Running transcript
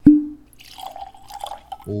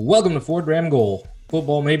Welcome to Ford Ram Goal.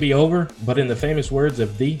 Football may be over, but in the famous words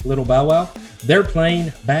of the Little Bow Wow, they're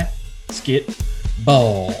playing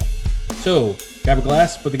basketball. So, grab a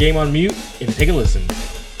glass, put the game on mute, and take a listen.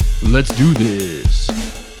 Let's do this.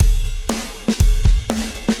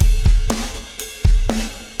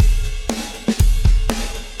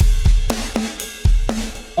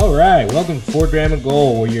 All right, welcome to Ford Ram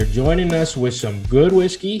Goal, where you're joining us with some good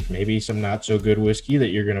whiskey, maybe some not so good whiskey that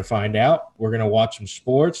you're going to find out. We're going to watch some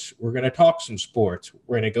sports. We're going to talk some sports.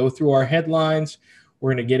 We're going to go through our headlines.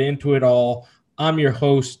 We're going to get into it all. I'm your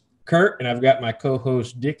host, Kurt, and I've got my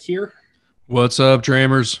co-host, Dick, here. What's up,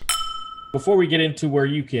 Drammers? Before we get into where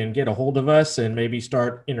you can get a hold of us and maybe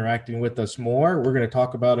start interacting with us more, we're going to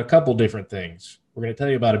talk about a couple different things. We're going to tell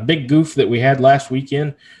you about a big goof that we had last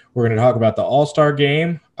weekend. We're going to talk about the All-Star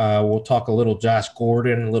game. We'll talk a little Josh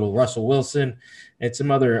Gordon, a little Russell Wilson, and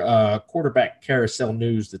some other quarterback carousel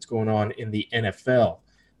news that's going on in the NFL.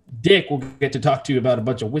 Dick, we'll get to talk to you about a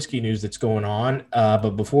bunch of whiskey news that's going on.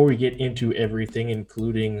 But before we get into everything,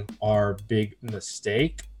 including our big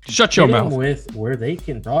mistake, shut your mouth with where they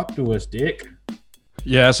can talk to us, Dick.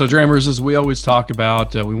 Yeah, so Drammers, as we always talk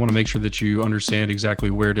about, we want to make sure that you understand exactly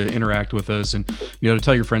where to interact with us and, to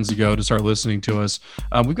tell your friends to go to start listening to us.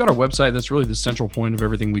 We've got our website. That's really the central point of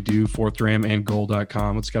everything we do,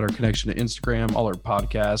 fourthramandgoal.com. It's got our connection to Instagram, all our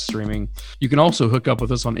podcasts, streaming. You can also hook up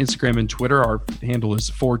with us on Instagram and Twitter. Our handle is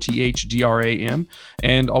 4THDRAM.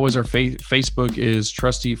 And always our Facebook is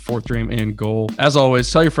Trusty Fourth Ram and Goal. As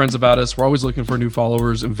always, tell your friends about us. We're always looking for new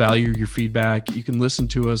followers and value your feedback. You can listen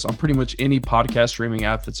to us on pretty much any podcast streaming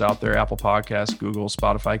app that's out there, Apple Podcasts, Google,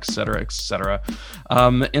 Spotify, etc.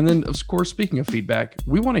 And then, of course, speaking of feedback,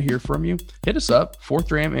 we want to hear from you. Hit us up,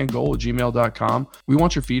 fourthramandgoal@gmail.com. We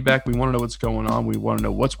want your feedback. We want to know what's going on. We want to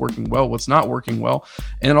know what's working well, what's not working well.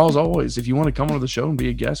 And as always, if you want to come on the show and be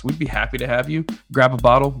a guest, we'd be happy to have you. Grab a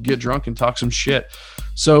bottle, get drunk, and talk some shit.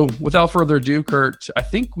 So without further ado, Kurt, I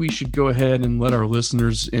think we should go ahead and let our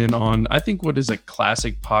listeners in on, I think, what is a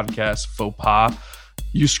classic podcast faux pas.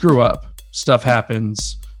 You screw up. Stuff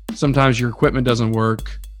happens. Sometimes your equipment doesn't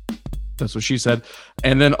work. That's what she said.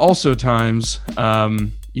 And then also times,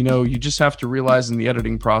 you just have to realize in the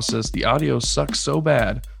editing process, the audio sucks so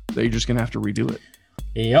bad that you're just going to have to redo it.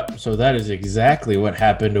 Yep. So that is exactly what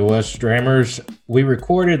happened to us, Drammers. We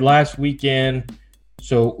recorded last weekend,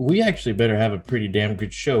 so we actually better have a pretty damn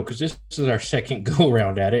good show because this is our second go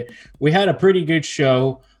around at it. We had a pretty good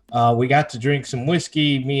show. We got to drink some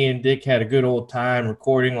whiskey. Me and Dick had a good old time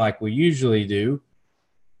recording like we usually do.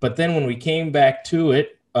 But then when we came back to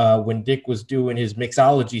it, when Dick was doing his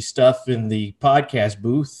mixology stuff in the podcast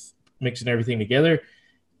booth, mixing everything together,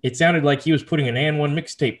 it sounded like he was putting an and one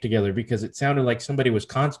mixtape together because it sounded like somebody was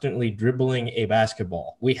constantly dribbling a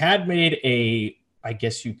basketball. We had made I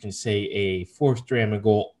guess you can say, a Fourth Ram and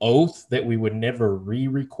Goal oath that we would never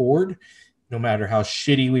re-record. No matter how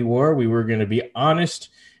shitty we were going to be honest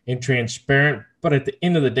and transparent. But at the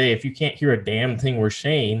end of the day, if you can't hear a damn thing we're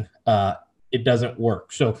saying, it doesn't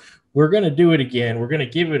work. So we're going to do it again. We're going to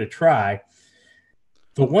give it a try.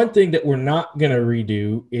 The one thing that we're not going to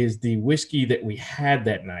redo is the whiskey that we had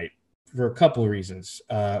that night for a couple of reasons.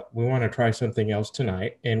 We want to try something else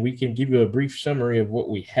tonight, and we can give you a brief summary of what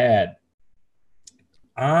we had.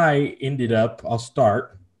 I'll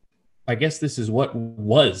start. I guess this is what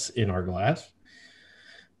was in our glass.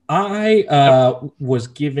 I was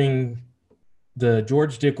giving the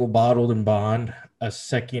George Dickel Bottled and Bond a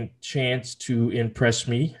second chance to impress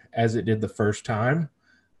me as it did the first time.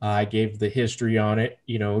 I gave the history on it,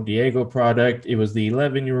 Diego product. It was the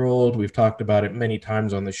 11-year-old. We've talked about it many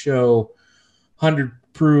times on the show. 100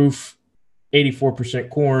 proof, 84%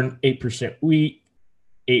 corn, 8% wheat,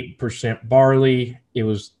 8% barley. It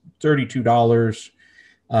was $32.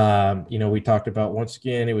 We talked about, once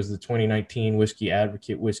again, it was the 2019 Whiskey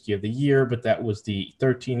Advocate Whiskey of the Year, but that was the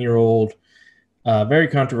 13-year-old. Very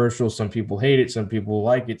controversial. Some people hate it. Some people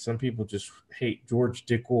like it. Some people just hate George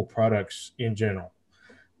Dickel products in general.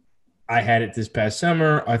 I had it this past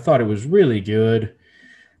summer. I thought it was really good.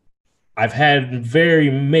 I've had very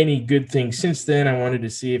many good things since then. I wanted to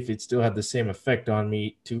see if it still had the same effect on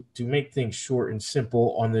me. To make things short and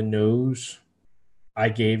simple on the nose, I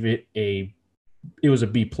gave it it was a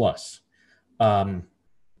B+. It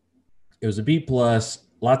was a B+,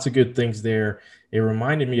 lots of good things there. It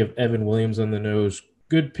reminded me of Evan Williams on the nose.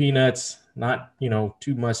 Good peanuts, not,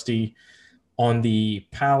 too musty. On the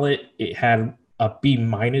palate, it had a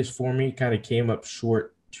B- for me, kind of came up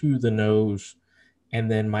short to the nose. And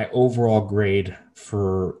then my overall grade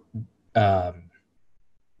for Dickel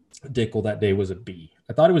that day was a B.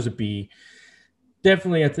 I thought it was a B.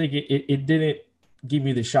 Definitely, I think it didn't give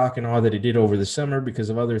me the shock and awe that it did over the summer because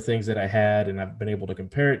of other things that I had and I've been able to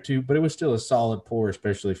compare it to, but it was still a solid pour,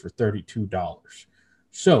 especially for $32.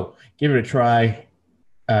 So give it a try.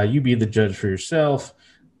 You be the judge for yourself.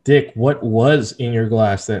 Dick, what was in your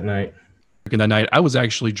glass that night? That night, I was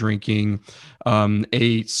actually drinking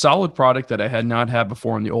a solid product that I had not had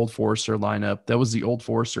before in the Old Forester lineup. That was the Old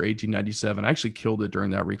Forester 1897. I actually killed it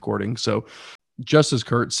during that recording. So just as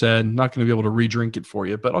Kurt said, not going to be able to re-drink it for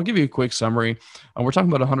you, but I'll give you a quick summary. We're talking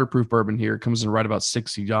about 100 proof bourbon here. It comes in right about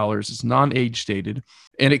 $60. It's non-age stated,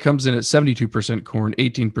 and it comes in at 72% corn,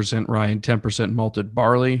 18% rye, and 10% malted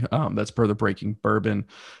barley. That's per the Breaking Bourbon.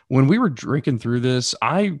 When we were drinking through this,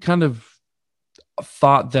 I kind of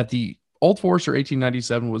thought that the Old Forester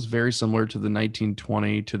 1897 was very similar to the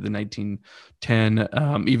 1920, to the 1910,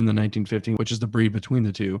 even the 1915, which is the breed between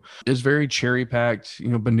the two. It's very cherry packed,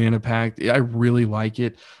 banana packed. I really like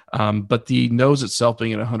it. But the nose itself,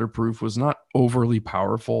 being at 100 proof, was not overly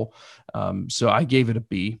powerful. So I gave it a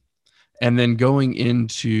B. And then going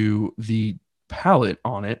into the palate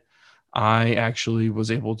on it, I actually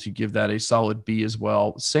was able to give that a solid B as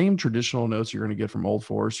well. Same traditional notes you're going to get from Old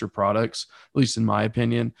Forester products, at least in my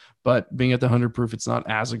opinion. But being at the 100 proof, it's not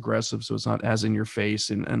as aggressive, so it's not as in your face.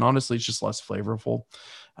 And honestly, it's just less flavorful.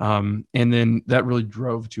 And then that really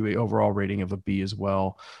drove to a overall rating of a B as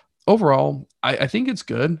well. Overall, I think it's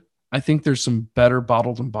good. I think there's some better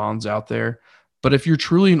bottled and bonds out there. But if you're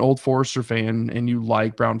truly an Old Forester fan and you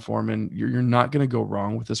like Brown-Forman, you're not going to go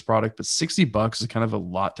wrong with this product. But $60 is kind of a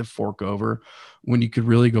lot to fork over when you could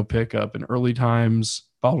really go pick up an Early Times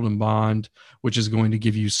bottled and bond, which is going to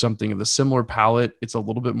give you something of a similar palate. It's a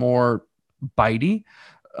little bit more bitey.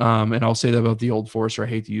 And I'll say that about the Old Forester. I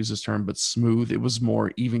hate to use this term, but smooth. It was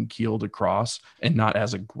more even keeled across and not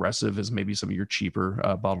as aggressive as maybe some of your cheaper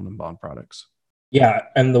bottled and bond products. Yeah,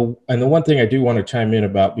 and the one thing I do want to chime in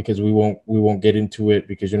about, because we won't get into it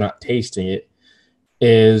because you're not tasting it,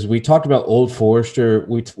 is we talked about Old Forester.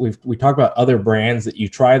 We talked about other brands that you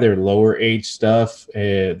try their lower age stuff,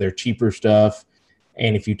 their cheaper stuff,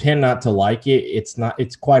 and if you tend not to like it,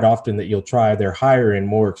 it's quite often that you'll try their higher end,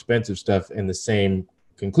 more expensive stuff in the same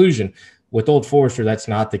conclusion. With Old Forester, that's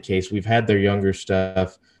not the case. We've had their younger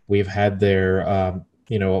stuff. We've had their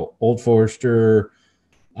Old Forester.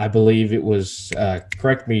 I believe it was,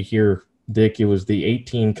 correct me here, Dick, it was the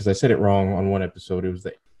 18, because I said it wrong on one episode. It was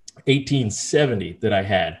the 1870 that I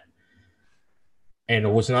had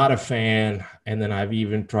and was not a fan. And then I've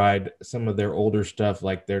even tried some of their older stuff,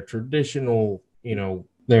 like their traditional,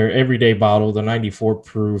 their everyday bottle, the 94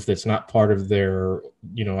 proof, that's not part of their,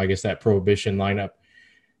 I guess that Prohibition lineup.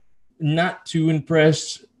 Not too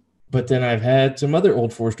impressed. But then I've had some other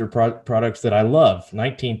Old Forester products that I love.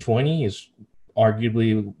 1920 is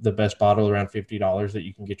arguably the best bottle, around $50 that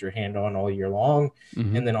you can get your hand on all year long.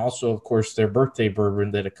 Mm-hmm. And then also, of course, their birthday bourbon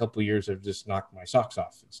that a couple of years have just knocked my socks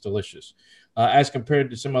off. It's delicious. As compared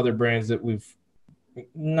to some other brands that we've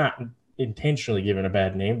not intentionally given a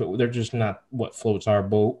bad name, but they're just not what floats our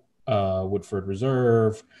boat. Woodford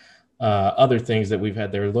Reserve, other things that we've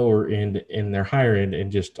had their lower end and their higher end, and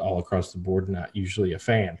just all across the board, not usually a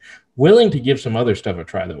fan. Willing to give some other stuff a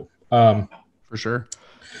try, though. For sure.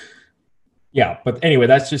 Yeah, but anyway,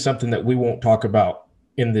 that's just something that we won't talk about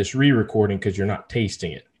in this re-recording because you're not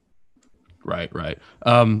tasting it. Right.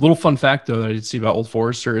 Little fun fact, though, that I did see about Old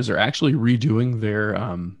Forester is they're actually redoing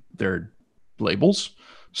their labels.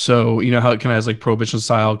 So, how it kind of has like Prohibition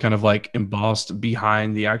style, kind of like embossed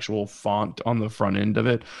behind the actual font on the front end of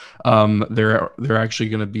it. They're actually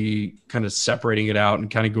going to be kind of separating it out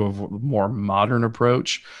and kind of go over a more modern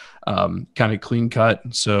approach. Kind of clean cut.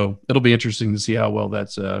 So it'll be interesting to see how well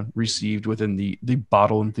that's received within the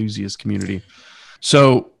bottle enthusiast community.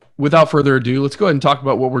 So without further ado, let's go ahead and talk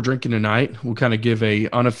about what we're drinking tonight. We'll kind of give a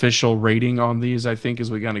unofficial rating on these, I think,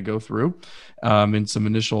 as we kind of go through and some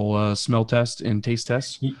initial smell tests and taste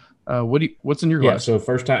tests. What's in your glass? So if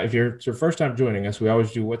it's your first time joining us, we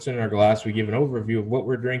always do what's in our glass. We give an overview of what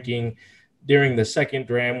we're drinking. During the second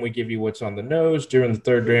dram, we give you what's on the nose. During the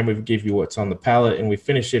third dram, we give you what's on the palate. And we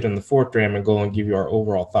finish it in the fourth dram and go and give you our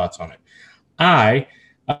overall thoughts on it. I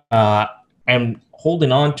am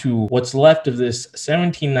holding on to what's left of this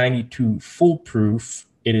 1792 full proof.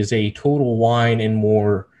 It is a Total Wine and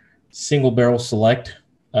More single barrel select,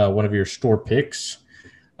 one of your store picks.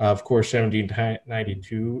 Of course,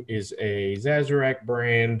 1792 is a Sazerac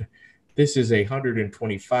brand. This is a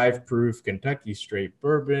 125 proof Kentucky straight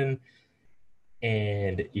bourbon.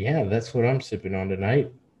 And yeah, that's what I'm sipping on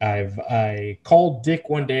tonight. I called Dick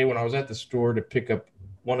one day when I was at the store to pick up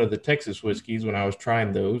one of the Texas whiskeys when I was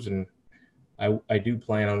trying those, and I do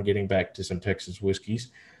plan on getting back to some Texas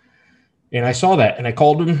whiskeys. And I saw that and I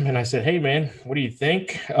called him and I said, hey, man, what do you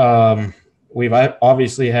think? We've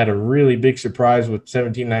obviously had a really big surprise with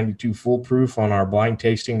 1792 Foolproof on our blind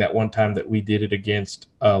tasting that one time that we did it against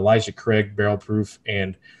Elijah Craig Barrel Proof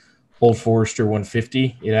and Old Forester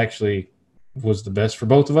 150. It actually was the best for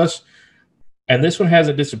both of us. And this one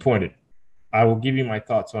hasn't disappointed. I will give you my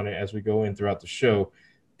thoughts on it as we go in throughout the show.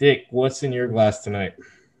 Dick, what's in your glass tonight?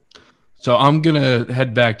 So I'm going to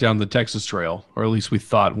head back down the Texas Trail, or at least we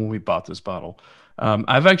thought when we bought this bottle.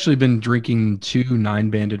 I've actually been drinking 2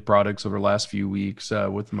 9-banded products over the last few weeks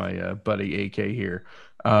with my buddy AK here.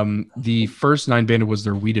 The first 9-banded was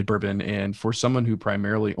their wheated bourbon. And for someone who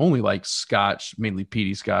primarily only likes Scotch, mainly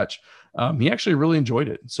peaty Scotch, he actually really enjoyed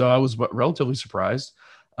it. So I was relatively surprised.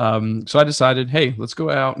 So I decided, hey, let's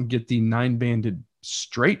go out and get the 9-banded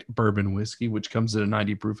straight bourbon whiskey, which comes at a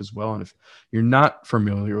 90 proof as well. And if you're not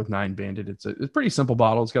familiar with 9-banded, it's a pretty simple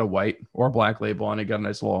bottle. It's got a white or a black label on it. Got a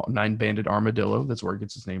nice little 9-banded armadillo. That's where it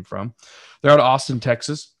gets its name from. They're out of Austin,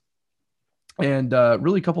 Texas. And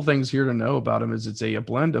really a couple things here to know about them is it's a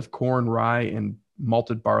blend of corn, rye, and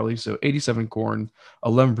malted barley. So 87 corn,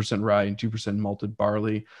 11% rye, and 2% malted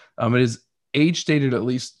barley. It is age stated at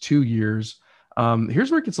least 2 years.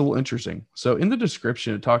 Here's where it gets a little interesting. So in the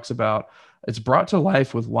description, it talks about it's brought to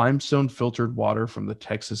life with limestone filtered water from the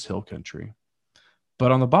Texas Hill Country.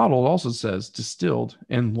 But on the bottle, it also says distilled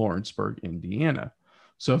in Lawrenceburg, Indiana.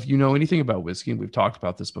 So if you know anything about whiskey, and we've talked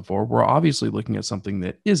about this before, we're obviously looking at something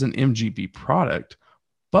that is an MGP product,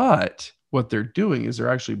 but what they're doing is they're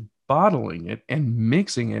actually bottling it and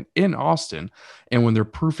mixing it in Austin. And when they're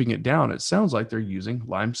proofing it down, it sounds like they're using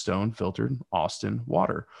limestone filtered Austin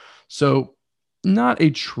water. So not a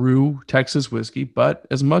true Texas whiskey, but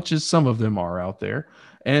as much as some of them are out there.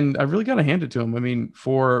 And I really got to hand it to them. I mean,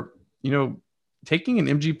 for, taking an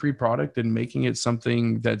MGP product and making it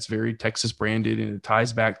something that's very Texas branded and it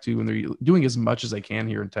ties back to, and they're doing as much as they can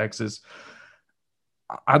here in Texas.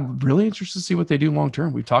 I'm really interested to see what they do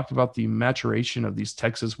long-term. We've talked about the maturation of these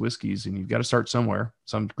Texas whiskeys, and you've got to start somewhere.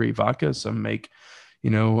 Some great vodka, some make,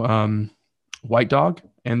 White Dog,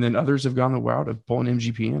 and then others have gone the route of pulling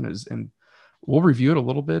MGP in, and we'll review it a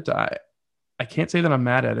little bit. I can't say that I'm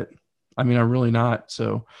mad at it. I mean, I'm really not.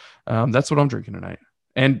 So that's what I'm drinking tonight.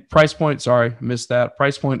 And price point, sorry, missed that.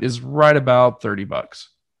 Price point is right about $30.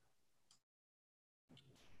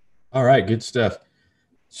 All right, good stuff.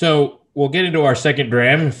 So we'll get into our second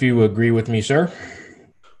dram, if you agree with me, sir.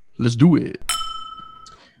 Let's do it.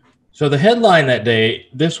 So the headline that day,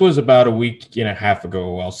 this was about a week and a half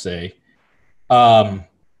ago, I'll say.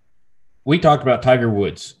 We talked about Tiger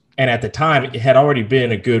Woods. And at the time, it had already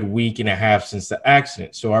been a good week and a half since the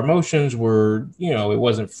accident. So our emotions were, it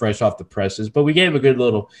wasn't fresh off the presses, but we gave a good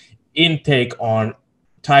little intake on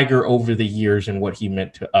Tiger over the years and what he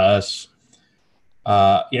meant to us.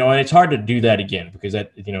 And it's hard to do that again because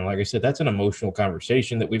that, like I said, that's an emotional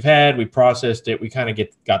conversation that we've had. We processed it. We kind of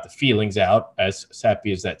got the feelings out, as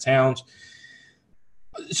sappy as that sounds.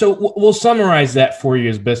 So we'll summarize that for you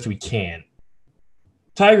as best we can.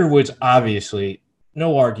 Tiger Woods, obviously,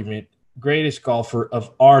 no argument, greatest golfer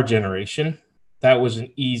of our generation. That was an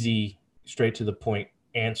easy, straight to the point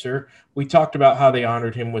answer. We talked about how they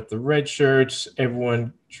honored him with the red shirts,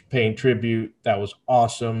 everyone paying tribute. That was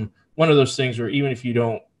awesome. One of those things where even if you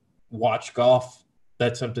don't watch golf,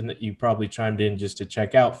 that's something that you probably chimed in just to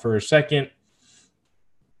check out for a second.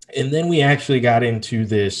 And then we actually got into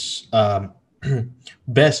this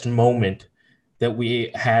best moment that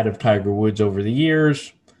we had of Tiger Woods over the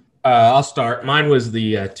years. I'll start. Mine was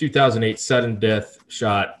the 2008 sudden death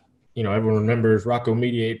shot. Everyone remembers Rocco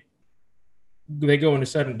Mediate. They go into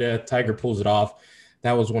sudden death. Tiger pulls it off.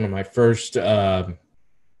 That was one of my first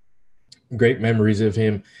great memories of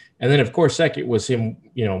him. And then, of course, second was him,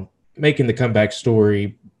 making the comeback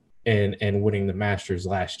story and winning the Masters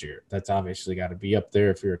last year. That's obviously got to be up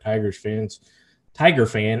there if you're a Tiger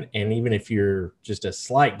fan, and even if you're just a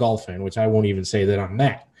slight golf fan, which I won't even say that I'm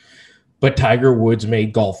that. But Tiger Woods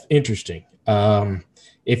made golf interesting.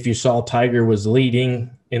 If you saw Tiger was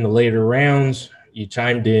leading in the later rounds, you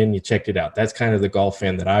chimed in, you checked it out. That's kind of the golf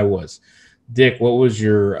fan that I was. Dick, what was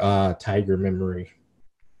your Tiger memory?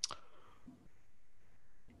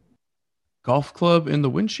 Golf club in the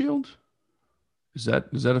windshield? Is that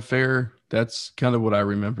a fair? That's kind of what I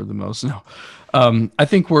remember the most. No, I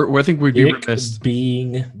think we'd be remiss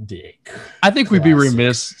being Dick. I think we'd be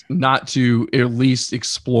remiss not to at least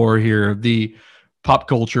explore here the pop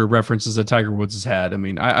culture references that Tiger Woods has had. I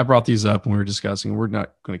mean, I brought these up when we were discussing. We're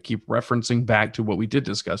not going to keep referencing back to what we did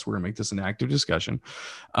discuss. We're going to make this an active discussion.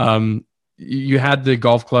 You had the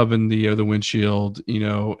golf club in the windshield,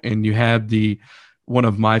 and you had one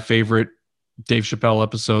of my favorite Dave Chappelle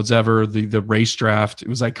episodes ever. The race draft, it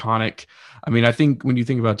was iconic. I mean, I think when you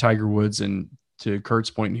think about Tiger Woods, and to Kurt's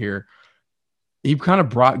point here, he kind of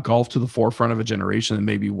brought golf to the forefront of a generation that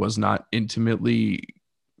maybe was not intimately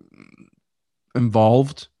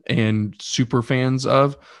involved and super fans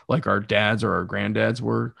of, like our dads or our granddads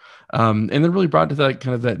were. And then really brought to that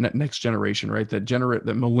kind of that next generation, right? That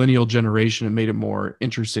millennial generation, and made it more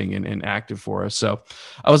interesting and active for us. So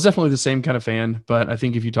I was definitely the same kind of fan, but I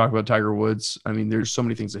think if you talk about Tiger Woods, I mean, there's so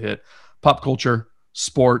many things to hit: pop culture,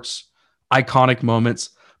 sports, iconic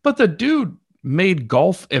moments, but the dude made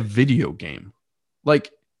golf a video game.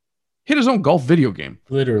 Like, hit his own golf video game.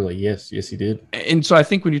 Literally, yes, he did. And so I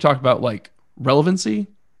think when you talk about like relevancy,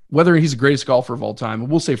 whether he's the greatest golfer of all time,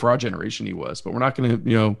 we'll say for our generation he was, but we're not going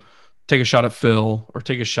to, take a shot at Phil or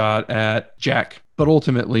take a shot at Jack. But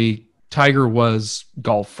ultimately, Tiger was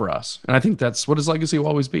golf for us. And I think that's what his legacy will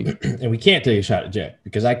always be. And we can't take a shot at Jack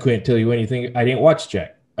because I couldn't tell you anything. I didn't watch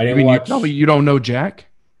Jack. I didn't watch. No, you don't know Jack?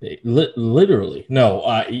 Literally. No,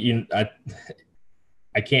 I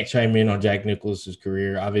can't chime in on Jack Nicklaus's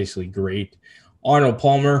career. Obviously great. Arnold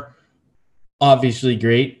Palmer, obviously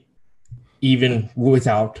great, even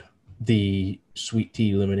without the sweet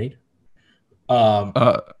tea lemonade.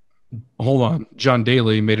 Hold on. John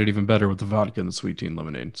Daly made it even better with the vodka and the sweet tea and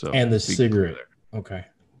lemonade. So and the cigarette. Okay.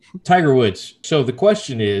 Tiger Woods. So the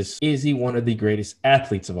question is he one of the greatest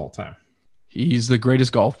athletes of all time? He's the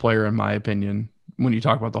greatest golf player, in my opinion, when you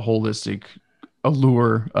talk about the holistic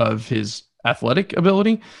allure of his athletic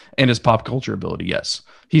ability and his pop culture ability. Yes.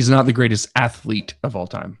 He's not the greatest athlete of all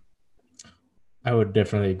time. I would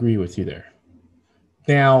definitely agree with you there.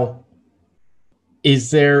 Now,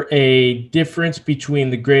 is there a difference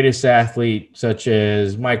between the greatest athlete, such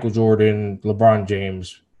as Michael Jordan, LeBron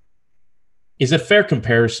James? Is it a fair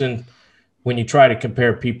comparison when you try to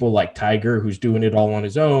compare people like Tiger, who's doing it all on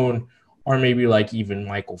his own, or maybe like even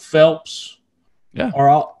Michael Phelps? Yeah.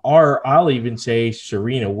 Or I'll even say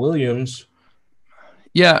Serena Williams.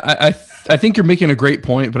 Yeah, I think you're making a great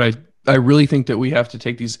point, but I really think that we have to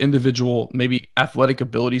take these individual, maybe athletic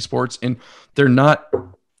ability sports, and they're not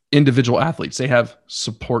individual athletes. They have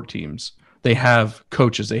support teams. They have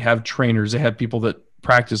coaches. They have trainers. They have people that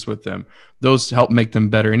practice with them. Those help make them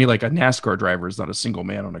better. Any like a NASCAR driver is not a single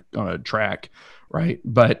man on a track, right?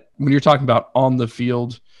 But when you're talking about on the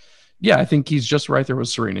field, yeah, I think he's just right there with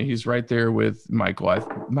Serena. He's right there with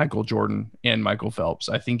Michael Jordan and Michael Phelps.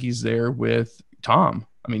 I think he's there with Tom.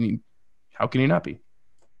 I mean, how can he not be?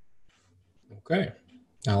 Okay.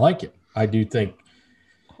 I like it. I do think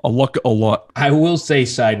a lot. I will say,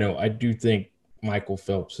 side note, I do think Michael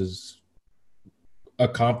Phelps's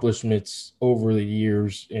accomplishments over the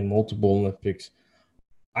years in multiple Olympics,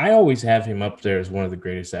 I always have him up there as one of the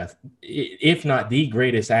greatest if not the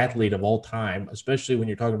greatest athlete of all time, especially when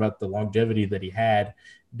you're talking about the longevity that he had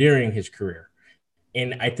during his career.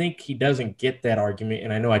 And I think he doesn't get that argument.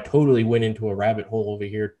 And I know I totally went into a rabbit hole over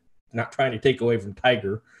here, not trying to take away from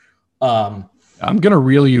Tiger. I'm going to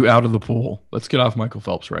reel you out of the pool. Let's get off Michael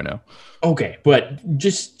Phelps right now. Okay, but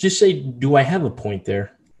just say, do I have a point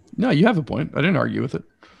there? No, you have a point. I didn't argue with it.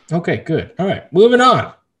 Okay, good. All right, moving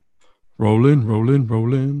on.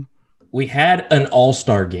 Rolling. We had an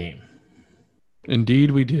all-star game.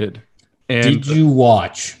 Indeed, we did. And did you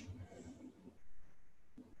watch?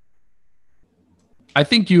 I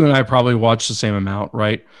think you and I probably watched the same amount,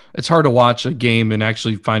 right? It's hard to watch a game and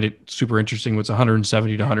actually find it super interesting when it's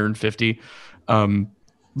 170 to 150.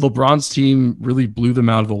 LeBron's team really blew them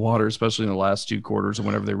out of the water, especially in the last two quarters and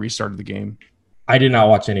whenever they restarted the game. I did not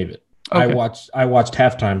watch any of it. Okay. I watched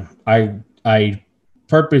halftime. I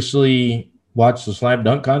purposely watched the slam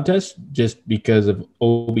dunk contest just because of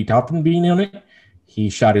Obi Toppin being on it. He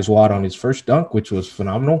shot his wad on his first dunk, which was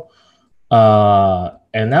phenomenal.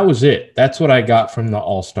 And that was it. That's what I got from the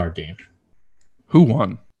All-Star game. Who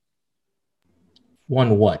won?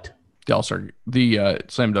 Won what? The All-Star, the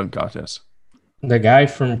slam dunk contest. The guy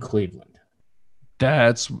from Cleveland.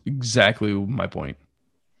 That's exactly my point.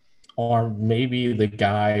 Or maybe the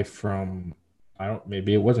guy from,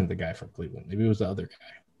 maybe it wasn't the guy from Cleveland. Maybe it was the other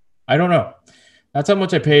guy. I don't know. That's how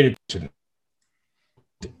much I paid attention.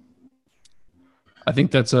 I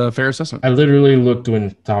think that's a fair assessment. I literally looked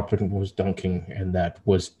when Toppin was dunking, and that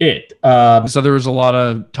was it. So there was a lot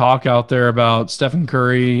of talk out there about Stephen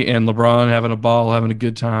Curry and LeBron having a ball, having a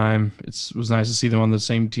good time. It was nice to see them on the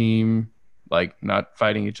same team, like not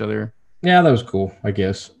fighting each other. Yeah, that was cool, I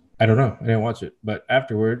guess. I don't know. I didn't watch it. But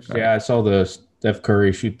afterwards, right. Yeah, I saw the Steph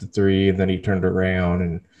Curry shoot the three, and then he turned around.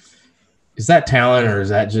 And is that talent, or is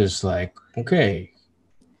that just like, okay,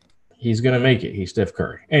 he's going to make it. He's Steph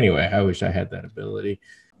Curry. Anyway, I wish I had that ability.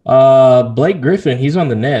 Blake Griffin, he's on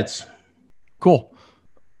the Nets. Cool.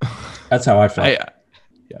 That's how I felt.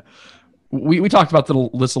 Yeah. We talked about the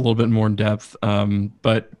list a little bit more in depth,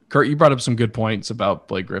 but Kurt, you brought up some good points about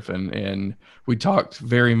Blake Griffin, and we talked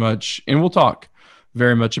very much, and we'll talk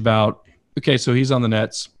very much about, okay, so he's on the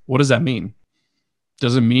Nets. What does that mean?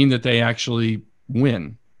 Does it mean that they actually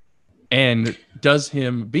win? And does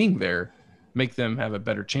him being there make them have a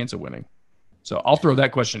better chance of winning? So I'll throw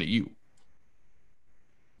that question at you.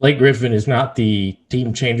 Blake Griffin is not the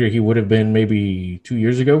team changer he would have been maybe 2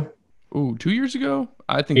 years ago. Ooh, 2 years ago?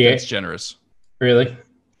 I think that's generous. Really?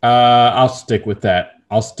 I'll stick with that.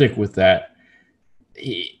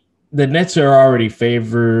 The Nets are already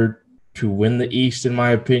favored to win the East, in my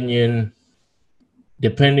opinion.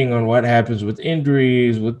 Depending on what happens with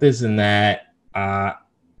injuries, with this and that, I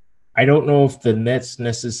don't know if the Nets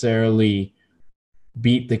necessarily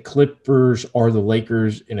beat the Clippers or the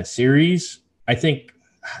Lakers in a series. I think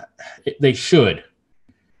they should,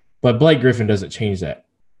 but Blake Griffin doesn't change that.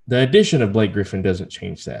 The addition of Blake Griffin doesn't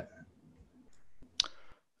change that.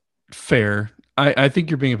 Fair. I think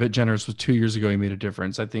you're being a bit generous with 2 years ago. He made a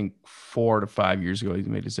difference. I think 4 to 5 years ago, he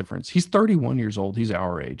made a difference. He's 31 years old. He's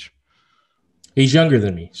our age. He's younger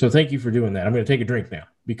than me. So thank you for doing that. I'm going to take a drink now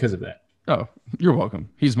because of that. Oh, you're welcome.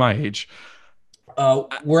 He's my age.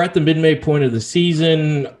 We're at the mid-May point of the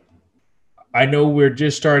season. I know we're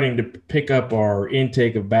just starting to pick up our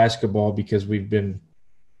intake of basketball because we've been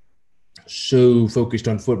so focused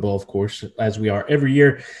on football, of course, as we are every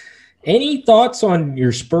year. Any thoughts on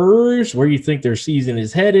your Spurs, where you think their season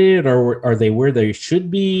is headed, or are they where they should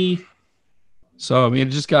be? So, I mean,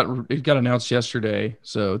 it got announced yesterday.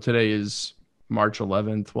 So today is March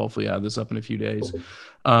 11th. We'll hopefully have this up in a few days.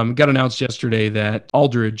 Got announced yesterday that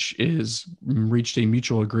Aldridge is reached a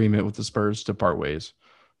mutual agreement with the Spurs to part ways.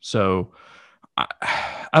 So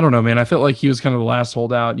I don't know, man. I felt like he was kind of the last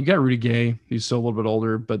holdout. You got Rudy Gay. He's still a little bit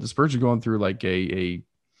older, but the Spurs are going through like a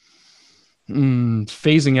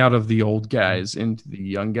phasing out of the old guys into the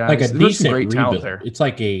young guys. Like a decent great rebuild. Talent there. It's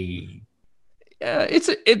like a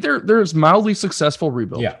there's mildly successful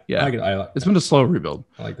rebuild. Yeah. It's been a slow rebuild.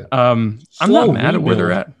 I like that. I'm not mad at where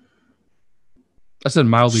they're at. I said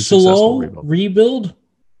mildly successful rebuild.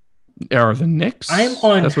 Are the Knicks? I'm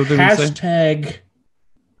on hashtag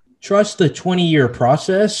trust the 20-year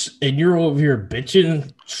process, and you're over here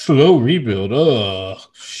bitching slow rebuild. Oh,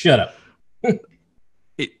 shut up.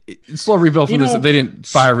 Slow rebuild from this. They didn't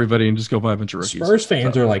fire everybody and just go buy a bunch of rookies. Spurs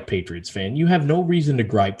fans are like Patriots fans. You have no reason to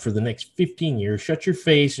gripe for the next 15 years. Shut your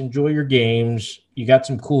face. Enjoy your games. You got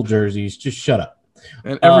some cool jerseys. Just shut up.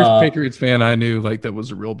 And every Patriots fan I knew, like, that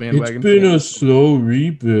was a real bandwagon. It's been a slow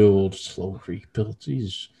rebuild.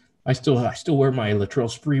 Jeez. I still wear my Latrell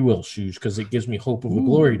Sprewell shoes because it gives me hope of the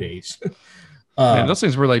glory days. Man, those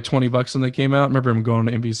things were like $20 when they came out. I remember them going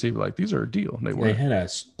to NBC like, these are a deal. And they had a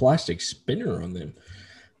plastic spinner on them.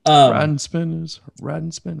 Riding spinners.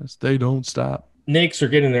 They don't stop. Knicks are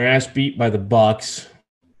getting their ass beat by the Bucks,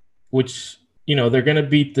 which, they're going to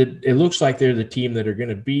beat it looks like they're the team that are going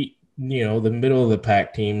to beat, the middle of the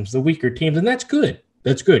pack teams, the weaker teams. And that's good.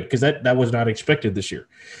 That's good because that was not expected this year.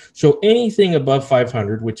 So anything above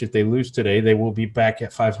 500, which if they lose today, they will be back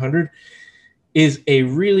at 500, is a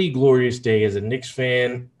really glorious day as a Knicks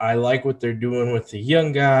fan. I like what they're doing with the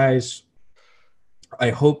young guys. I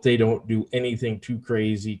hope they don't do anything too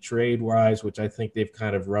crazy trade-wise, which I think they've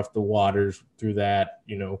kind of roughed the waters through that,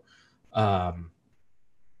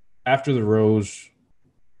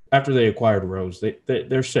 after they acquired Rose,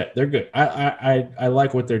 they're set. They're good. I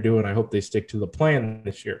like what they're doing. I hope they stick to the plan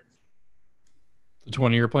this year. The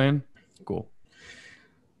 20-year plan? Cool.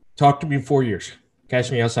 Talk to me in 4 years.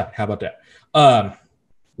 Cash me outside. How about that?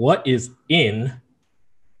 What is in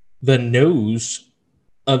the nose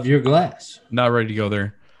of your glass? Not ready to go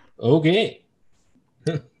there. Okay.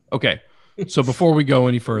 Okay. So before we go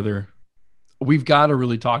any further, we've got to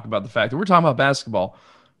really talk about the fact that we're talking about basketball.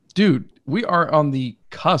 Dude, we are on the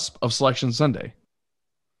cusp of Selection Sunday.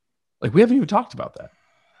 Like, we haven't even talked about that.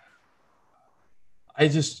 I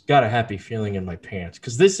just got a happy feeling in my pants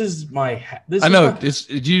because this is my.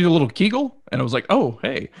 Did you do a little Kegel? And I was like, oh,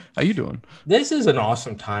 hey, how you doing? This is an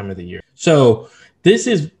awesome time of the year. So this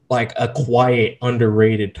is like a quiet,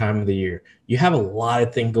 underrated time of the year. You have a lot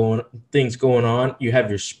of things going on. You have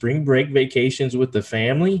your spring break vacations with the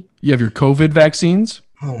family. You have your COVID vaccines.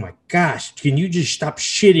 Oh my gosh! Can you just stop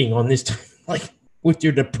shitting on this time? Like with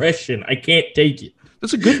your depression, I can't take it.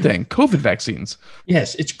 That's a good thing. COVID vaccines.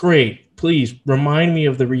 Yes, it's great. Please remind me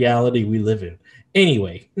of the reality we live in.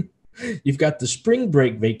 Anyway, you've got the spring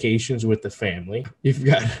break vacations with the family. You've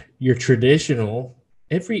got your traditional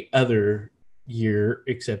every other year,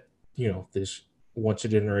 except, this once a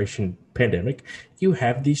generation pandemic. You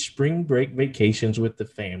have these spring break vacations with the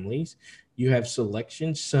families. You have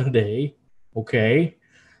Selection Sunday. Okay.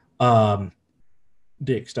 Um,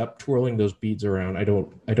 Dick, stop twirling those beads around. I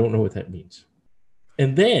don't know what that means.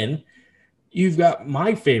 And then you've got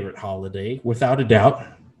my favorite holiday, without a doubt,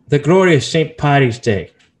 the glorious St. Patty's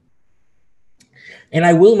Day. And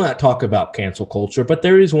I will not talk about cancel culture, but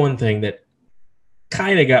there is one thing that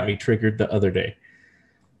kind of got me triggered the other day.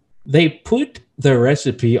 They put the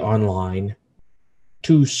recipe online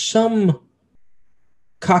to some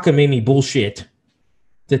cockamamie bullshit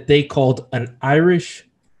that they called an Irish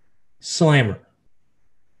slammer.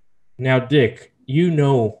 Now, Dick, you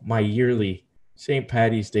know my yearly St.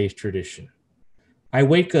 Patty's Day tradition. I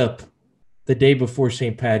wake up the day before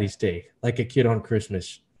St. Patty's Day like a kid on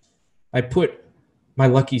Christmas. I put my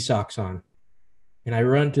lucky socks on and I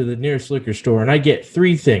run to the nearest liquor store and I get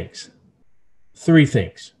three things. Three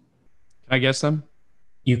things. Can I guess them?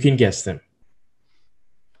 You can guess them.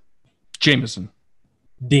 Jameson.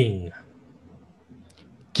 Ding.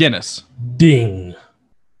 Guinness. Ding.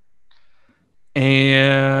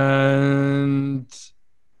 And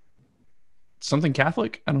something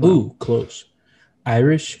Catholic? I don't know. Ooh, close.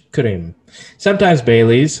 Irish cream. Sometimes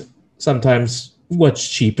Bailey's, sometimes what's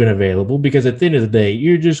cheap and available, because at the end of the day,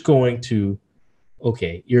 you're just going to,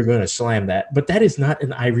 you're going to slam that. But that is not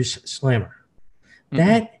an Irish slammer. Mm-hmm.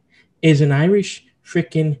 That is an Irish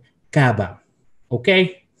freaking kebab.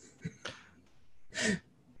 Okay?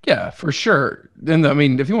 Yeah, for sure. And I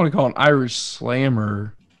mean, if you want to call it an Irish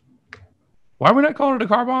slammer, why are we not calling it a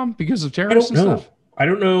car bomb? Because of terrorists and stuff? I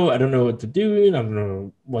don't know. I don't know what to do. I don't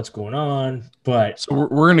know what's going on. But so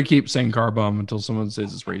we're going to keep saying car bomb until someone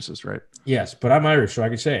says it's racist, right? Yes, but I'm Irish, so I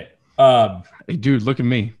can say it. Hey, dude, look at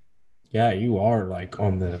me. Yeah, you are like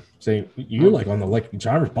on the same. You're like on the Lucky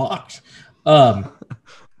Charms box.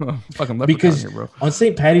 Fucking because here, bro. On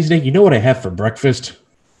St. Patty's Day, you know what I have for breakfast?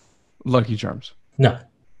 Lucky Charms. No.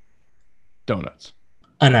 Donuts.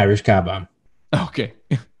 An Irish car bomb. Okay.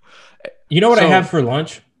 You know what I have for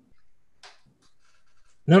lunch?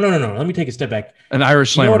 No. Let me take a step back. An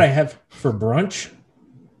Irish slammer. You know what I have for brunch?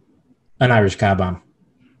 An Irish car bomb.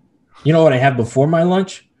 You know what I have before my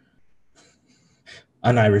lunch?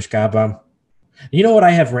 An Irish car bomb. You know what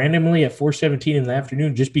I have randomly at 4:17 in the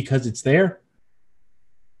afternoon just because it's there?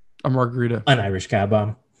 A margarita. An Irish car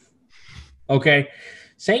bomb. Okay.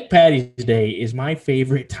 St. Patty's Day is my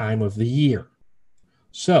favorite time of the year.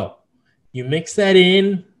 So you mix that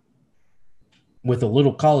in with a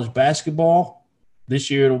little college basketball. This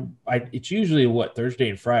year, it's usually Thursday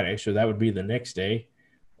and Friday, so that would be the next day.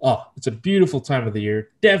 Oh, it's a beautiful time of the year.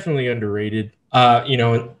 Definitely underrated.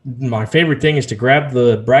 My favorite thing is to grab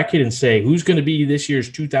the bracket and say, who's going to be this year's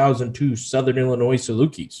 2002 Southern Illinois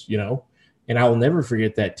Salukis, And I will never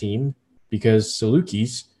forget that team because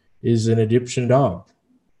Salukis is an Egyptian dog.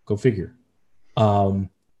 Go figure.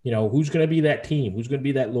 Who's going to be that team? Who's going to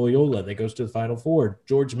be that Loyola that goes to the Final Four?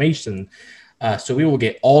 George Mason. So we will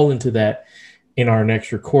get all into that in our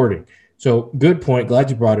next recording. So good point. Glad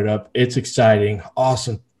you brought it up. It's exciting.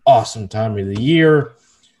 Awesome time of the year.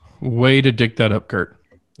 Way to dick that up, Kurt.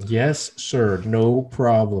 Yes, sir. No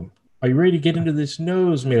problem. Are you ready to get into this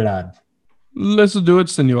nose, my lad? Let's do it,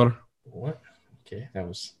 senor. What? Okay, that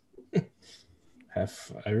was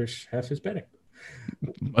half Irish, half Hispanic.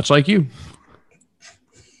 Much like you.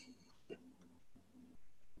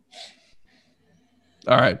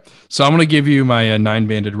 All right. So I'm going to give you my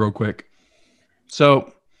 9-banded real quick.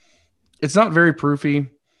 So it's not very proofy.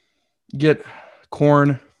 You get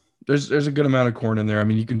corn. There's a good amount of corn in there. I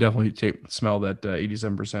mean, you can definitely smell that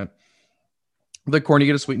 87%. The corn, you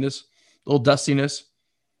get a sweetness, a little dustiness,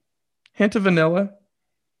 hint of vanilla,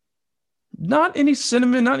 not any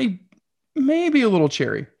cinnamon, maybe a little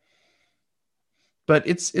cherry. But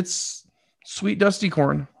it's sweet, dusty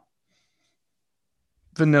corn,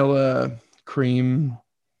 vanilla, cream.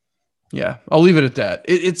 Yeah, I'll leave it at that.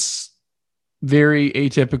 It's very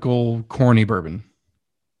atypical corny bourbon.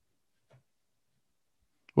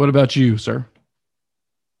 What about you, sir?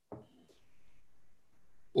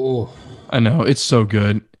 Oh, I know it's so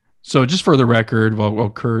good. So just for the record, while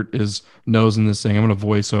Kurt is nosing this thing, I'm going to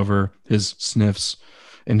voice over his sniffs,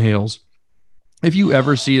 inhales. If you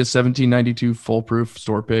ever see a 1792 full proof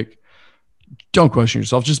store pick, don't question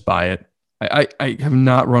yourself. Just buy it. I have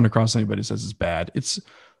not run across anybody who says it's bad. It's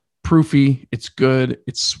proofy. It's good.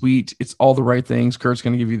 It's sweet. It's all the right things. Kurt's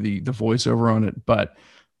going to give you the voiceover on it, but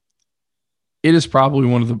it is probably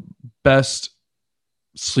one of the best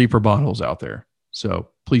sleeper bottles out there. So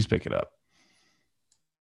please pick it up.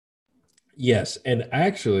 Yes. And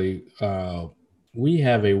actually, we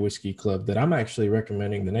have a whiskey club that I'm actually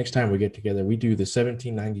recommending the next time we get together. We do the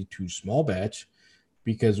 1792 small batch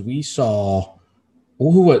because we saw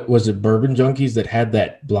what was it, Bourbon Junkies that had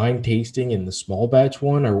that blind tasting in the small batch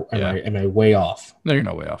one, or am I way off? No, you're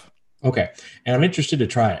not way off. Okay, and I'm interested to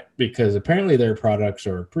try it because apparently their products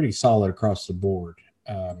are pretty solid across the board.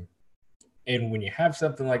 And when you have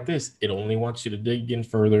something like this, it only wants you to dig in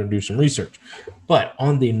further and do some research. But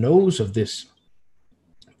on the nose of this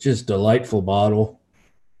just delightful bottle,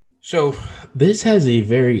 so this has a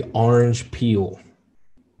very orange peel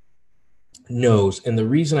nose, and the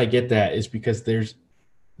reason I get that is because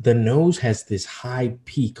the nose has this high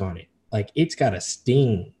peak on it. Like it's got a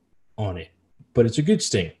sting on it, but it's a good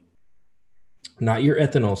sting. Not your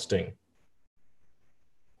ethanol sting.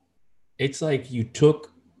 It's like you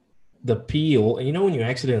took the peel, and you know when you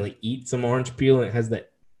accidentally eat some orange peel and it has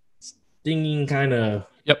that stinging kind of...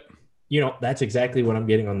 Yep. That's exactly what I'm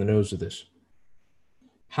getting on the nose of this.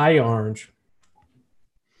 High orange.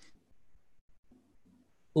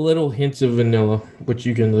 Little hints of vanilla, which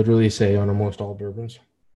you can literally say on almost all bourbons.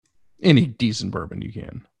 Any decent bourbon you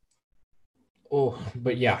can. Oh,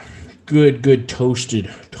 but yeah, good toasted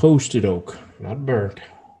oak, not burnt.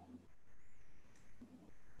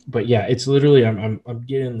 But yeah, it's literally I'm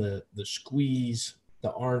getting the squeeze, the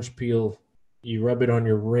orange peel. You rub it on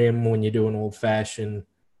your rim when you do an old fashioned,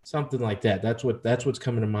 something like that. That's what's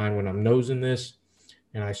coming to mind when I'm nosing this,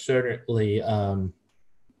 and I certainly have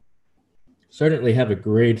a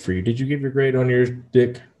grade for you. Did you give your grade on yours,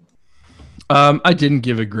 Dick? I didn't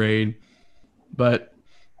give a grade, but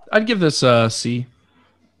I'd give this a C.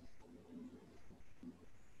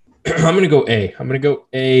 I'm going to go A. I'm going to go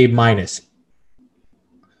A minus.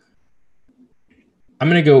 I'm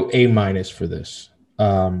going to go A minus for this.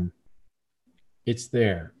 It's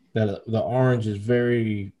there. The orange is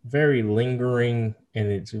very, very lingering, and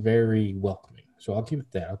it's very welcoming. So I'll give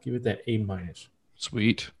it that. I'll give it that A minus.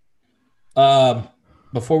 Sweet.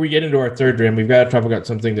 Before we get into our third dram, we've got to talk about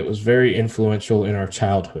something that was very influential in our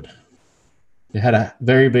childhood. It had a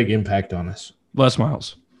very big impact on us. Les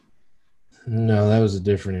Miles. No, that was a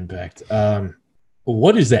different impact.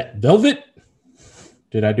 What is that? Velvet?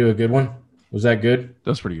 Did I do a good one? Was that good?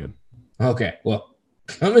 That's pretty good. Okay, well,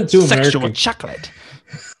 coming to America. Sexual chocolate.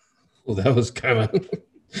 Well, that was kind of...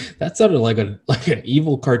 that sounded like an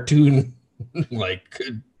evil cartoon, like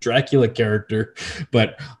Dracula character,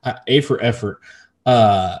 but A for effort.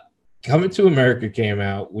 Coming to America came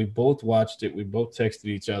out. We both watched it. We both texted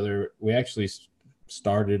each other. We actually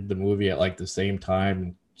started the movie at like the same time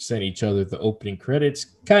and sent each other the opening credits.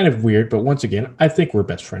 Kind of weird, but once again, I think we're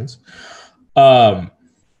best friends.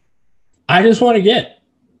 I just want to get,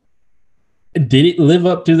 did it live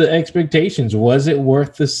up to the expectations? Was it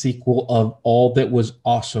worth the sequel of all that was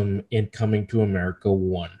awesome in Coming to America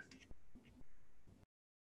 1?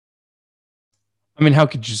 I mean, how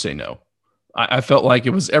could you say no? I felt like it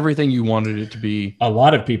was everything you wanted it to be. A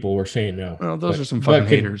lot of people were saying no. Well, those are some fucking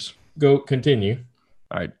haters. Go continue.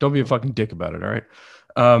 All right. Don't be a fucking dick about it. All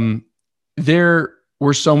right. There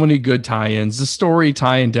were so many good tie-ins. The story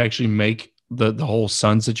tie-in to actually make the whole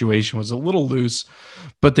son situation was a little loose,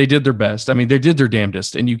 but they did their best. I mean, they did their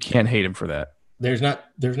damnedest, and you can't hate them for that. There's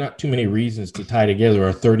not too many reasons to tie together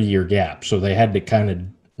a 30-year gap, so they had to kind of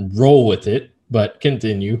roll with it, but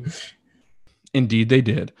continue. Indeed, they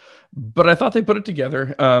did. But I thought they put it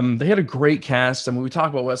together. They had a great cast. I mean, we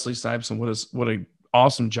talked about Wesley Snipes and what an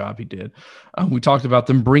awesome job he did. We talked about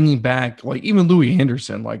them bringing back, like, even Louis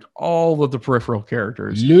Anderson, like all of the peripheral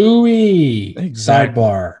characters. Louis! Exactly.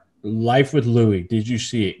 Sidebar. Life with Louis. Did you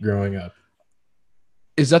see it growing up?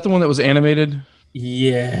 Is that the one that was animated?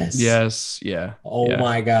 Yes. Yes. Yeah. Oh yeah.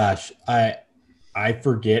 My gosh. I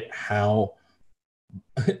forget how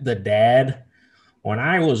the dad, when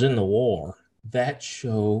I was in the war, that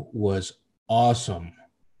show was awesome.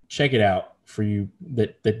 Check it out for you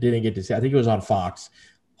that didn't get to see. I think it was on Fox.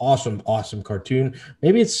 Awesome cartoon.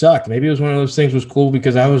 Maybe it sucked. Maybe it was one of those things was cool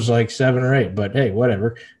because I was like 7 or 8, but hey,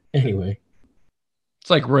 whatever. Anyway. It's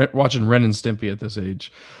like watching Ren and Stimpy at this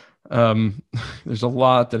age. There's a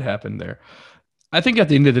lot that happened there. I think at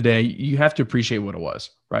the end of the day, you have to appreciate what it was,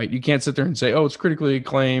 right? You can't sit there and say, oh, it's critically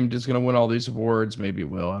acclaimed. It's going to win all these awards. Maybe it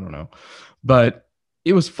will. I don't know. But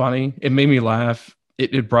it was funny. It made me laugh.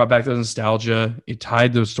 It brought back the nostalgia. It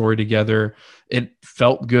tied the story together. It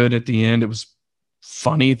felt good at the end. It was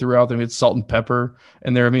funny throughout them. It's salt and pepper.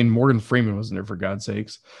 And there, I mean, Morgan Freeman wasn't there, for God's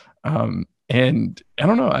sakes. And I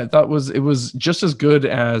don't know. I thought it was just as good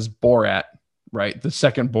as Borat, right? The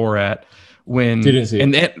second Borat, when didn't see it.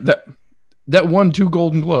 And that won 2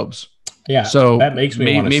 Golden Globes. Yeah. So that makes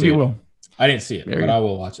me want to see maybe it. Will. I didn't see it, but I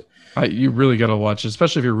will watch it. You really got to watch it,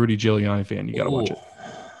 especially if you're a Rudy Giuliani fan. You got to watch Ooh.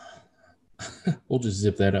 it. We'll just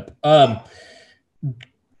zip that up.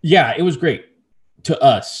 Yeah, it was great to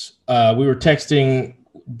us. We were texting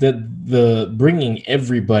the bringing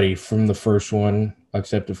everybody from the first one,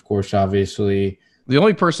 except of course, obviously, The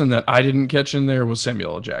only person that I didn't catch in there was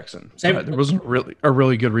Samuel L. Jackson. There wasn't really a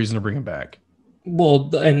really good reason to bring him back.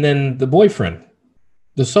 well, and then the boyfriend,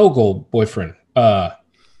 the Sogol boyfriend.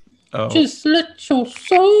 Just let your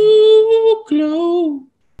soul glow.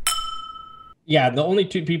 Yeah, the only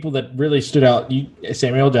two people that really stood out,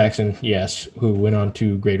 Samuel Jackson, yes, who went on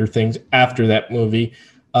to greater things after that movie.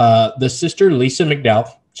 The sister, Lisa McDowell,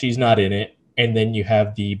 she's not in it. And then you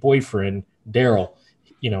have the boyfriend, Daryl,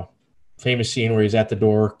 famous scene where he's at the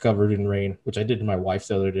door covered in rain, which I did to my wife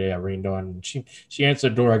the other day. I rained on. And she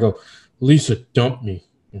answered the door. I go, Lisa dumped me.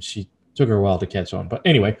 And she took her a while to catch on. But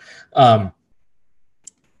anyway,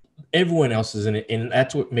 everyone else is in it. And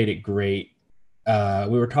that's what made it great.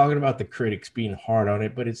 We were talking about the critics being hard on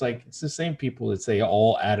it, but it's the same people that say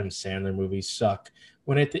all Adam Sandler movies suck.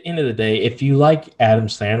 When at the end of the day, if you like Adam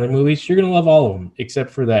Sandler movies, you're going to love all of them,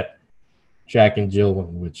 except for that Jack and Jill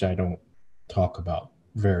one, which I don't talk about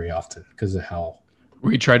very often because of how...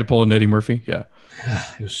 We tried to pull an Eddie Murphy? Yeah.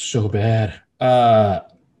 It was so bad. But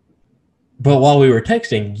while we were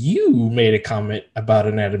texting, you made a comment about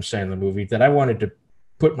an Adam Sandler movie that I wanted to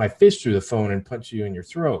put my fist through the phone and punch you in your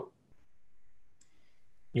throat.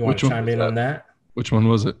 You want to chime in on that? Which one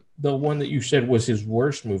was it? The one that you said was his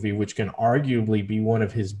worst movie, which can arguably be one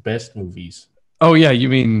of his best movies. Oh, yeah. You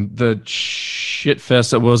mean the shit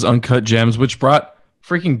fest that was Uncut Gems, which brought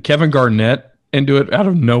freaking Kevin Garnett into it out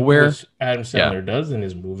of nowhere? Which Adam Sandler does in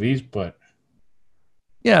his movies, but...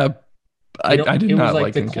 Yeah, I did not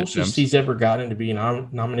like the closest he's ever gotten to being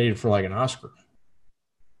nominated for an Oscar.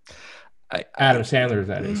 Adam Sandler,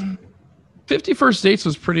 that is. 50 First Dates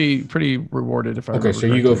was pretty rewarded. If I remember so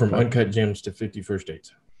you go from Uncut Gems to 50 First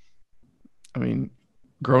Dates. I mean,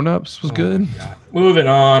 Grown Ups was good. Moving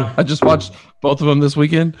on. I just watched both of them this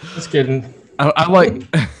weekend. Let's get in.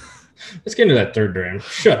 Let's get into that third dream.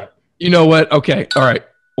 Shut up. You know what? Okay. All right.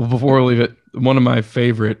 Well, before we leave it, one of my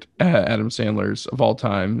favorite Adam Sandler's of all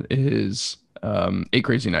time is 8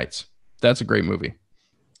 Crazy Nights. That's a great movie.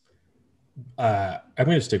 I'm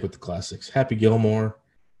going to stick with the classics. Happy Gilmore,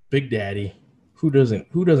 Big Daddy. Who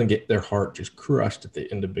doesn't get their heart just crushed at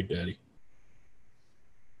the end of Big Daddy?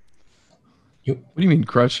 What do you mean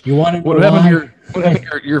crushed? You want to what happened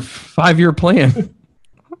to your 5-year plan?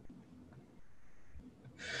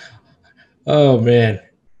 Oh man,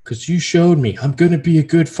 because you showed me I'm gonna be a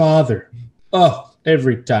good father. Oh,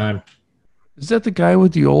 every time. Is that the guy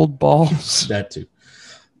with the old balls? That too.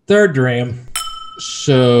 Third dream.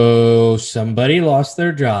 So somebody lost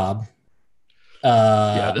their job.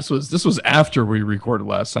 Yeah, this was after we recorded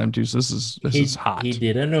last time too. So this is hot. He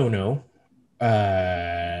did a no.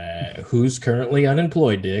 Who's currently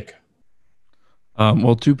unemployed, Dick?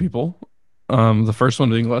 Well, 2 people. The first one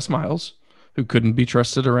being Les Miles, who couldn't be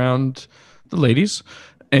trusted around the ladies,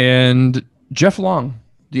 and Jeff Long,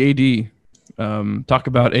 the AD. Talk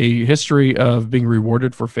about a history of being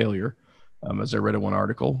rewarded for failure. As I read in one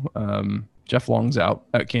article, Jeff Long's out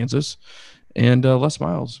at Kansas, and Les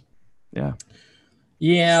Miles.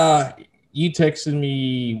 Yeah, you texted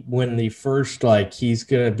me when the first he's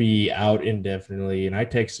gonna be out indefinitely, and I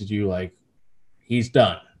texted you he's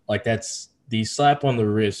done. That's these slap on the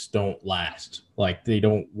wrists don't last. They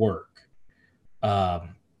don't work.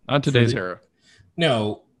 On today's era.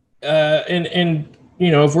 No, and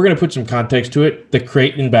if we're gonna put some context to it, the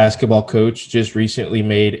Creighton basketball coach just recently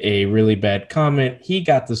made a really bad comment. He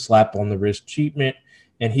got the slap on the wrist treatment,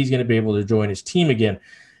 and he's gonna be able to join his team again.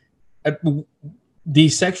 The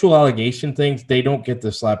sexual allegation things, they don't get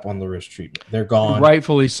the slap on the wrist treatment. They're gone.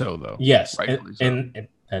 Rightfully so, though. Yes. And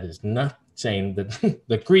that is not saying that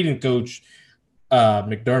the Creighton coach,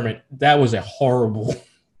 McDermott, that was a horrible,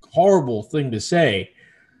 horrible thing to say.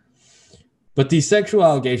 But these sexual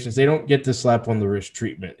allegations, they don't get the slap on the wrist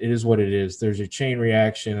treatment. It is what it is. There's a chain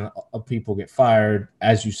reaction of people get fired,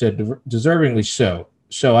 as you said, deservingly so.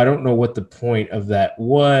 So I don't know what the point of that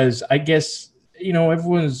was. I guess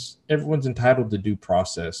everyone's entitled to due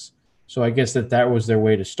process. So I guess that was their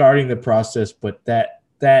way to starting the process, but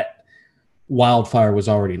that wildfire was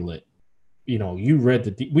already lit. We read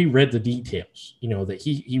the details, that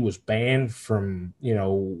he was banned from,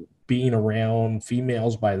 being around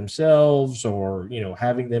females by themselves or,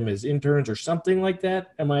 having them as interns or something like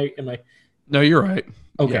that. Am I? No, you're right.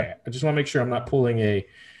 Okay. Yeah. I just want to make sure I'm not pulling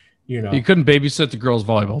you couldn't babysit the girls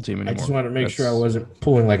volleyball team anymore. I just wanted to make sure I wasn't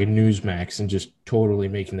pulling a Newsmax and just totally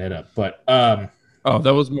making that up. But that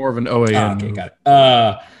was more of an OAN. Okay, got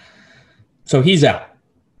it. So he's out.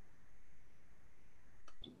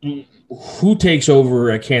 Who takes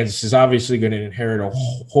over at Kansas is obviously going to inherit a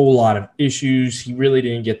whole lot of issues. He really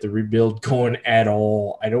didn't get the rebuild going at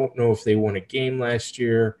all. I don't know if they won a game last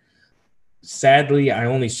year. Sadly, I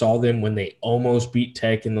only saw them when they almost beat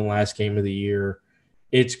Tech in the last game of the year.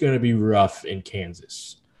 It's going to be rough in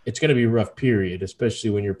Kansas. It's going to be rough, period, especially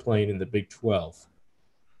when you're playing in the Big 12.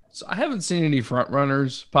 So I haven't seen any front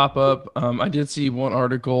runners pop up. I did see one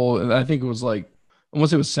article, and I think it was like, I won't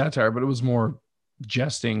say it was satire, but it was more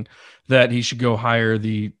jesting that he should go hire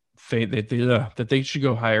that they should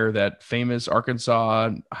go hire that famous Arkansas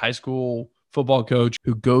high school football coach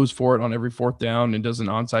who goes for it on every fourth down and does an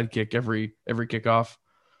onside kick every kickoff.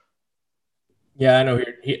 Yeah, I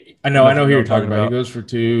know. I know who you're talking about. He goes for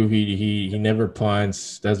two. He never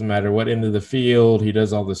punts. Doesn't matter what end of the field. He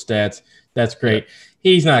does all the stats. That's great. Yeah.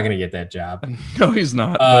 He's not going to get that job. No, he's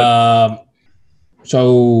not.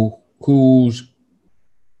 So who's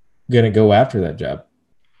going to go after that job?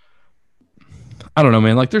 I don't know,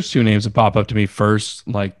 man. Like, there's two names that pop up to me first.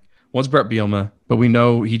 Like, one's Brett Bielema, but we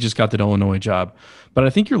know he just got that Illinois job. But I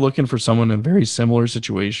think you're looking for someone in a very similar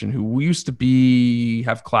situation who used to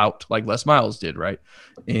have clout like Les Miles did, right?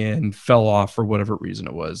 And fell off for whatever reason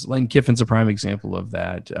it was. Lane Kiffin's a prime example of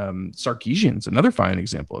that. Sarkisian's another fine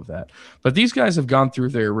example of that. But these guys have gone through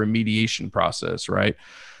their remediation process, right?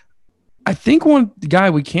 I think one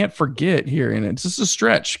guy we can't forget here, and it's just a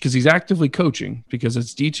stretch because he's actively coaching because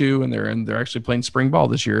it's D2 and they're actually playing spring ball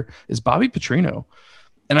this year, is Bobby Petrino.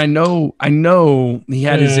 And I know he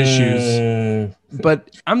had his issues,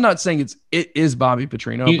 but I'm not saying it is Bobby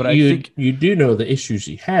Petrino. But I think you do know the issues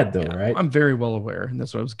he had, though, right? I'm very well aware, and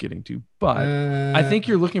that's what I was getting to. But I think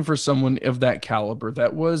you're looking for someone of that caliber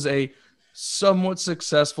that was a somewhat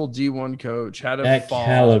successful D1 coach. Had a that fall.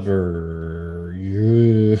 Caliber.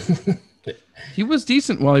 Yeah. He was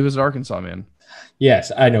decent while he was at Arkansas, man.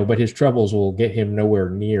 Yes, I know, but his troubles will get him nowhere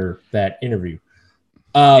near that interview.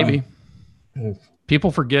 Maybe.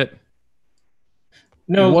 People forget.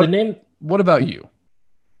 No, the name. What about you?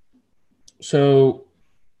 So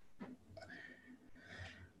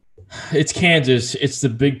it's Kansas. It's the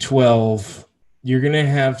Big 12. You're going to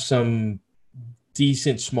have some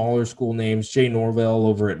decent smaller school names. Jay Norvell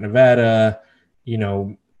over at Nevada. You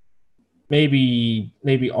know, maybe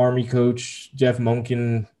Army coach Jeff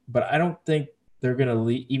Monken. But I don't think they're going to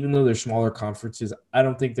leave. Even though they're smaller conferences, I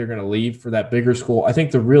don't think they're going to leave for that bigger school. I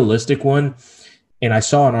think the realistic one, and I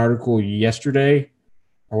saw an article yesterday,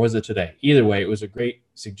 or was it today? Either way, it was a great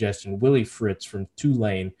suggestion. Willie Fritz from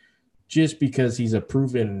Tulane, just because he's a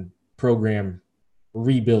proven program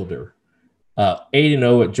rebuilder.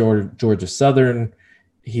 8-0 at Georgia Southern.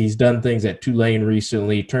 He's done things at Tulane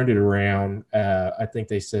recently, turned it around. I think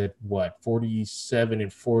they said,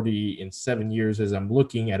 47-40 in 7 years as I'm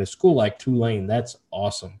looking at a school like Tulane. That's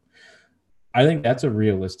awesome. I think that's a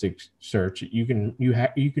realistic search. You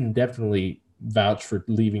can definitely vouch for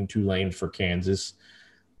leaving Tulane for Kansas.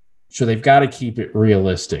 So they've got to keep it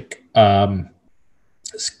realistic.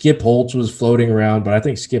 Skip Holtz was floating around, but I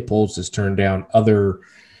think Skip Holtz has turned down other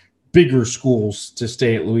bigger schools to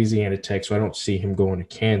stay at Louisiana Tech, so I don't see him going to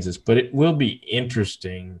Kansas. But it will be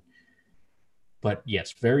interesting. But,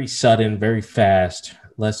 yes, very sudden, very fast.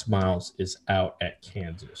 Les Miles is out at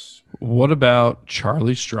Kansas. What about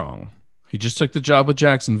Charlie Strong? He just took the job with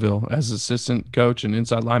Jacksonville as assistant coach and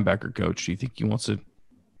inside linebacker coach. Do you think he wants to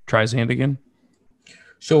try his hand again?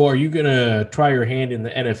 So are you going to try your hand in the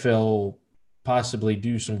NFL, possibly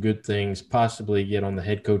do some good things, possibly get on the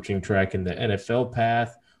head coaching track in the NFL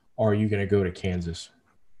path, or are you going to go to Kansas?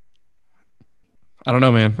 I don't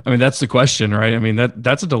know, man. I mean, that's the question, right? I mean,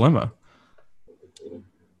 that's a dilemma.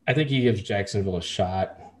 I think he gives Jacksonville a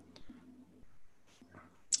shot.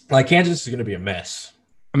 Like, Kansas is going to be a mess.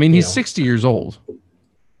 I mean, he's 60 years old.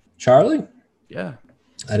 Charlie? Yeah.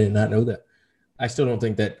 I did not know that. I still don't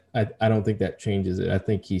think that I don't think that changes it. I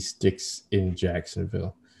think he sticks in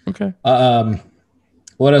Jacksonville. Okay.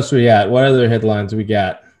 What else we got? What other headlines we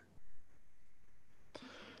got?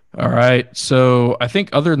 All right. So I think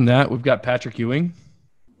other than that, we've got Patrick Ewing.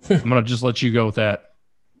 I'm going to just let you go with that.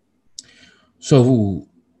 So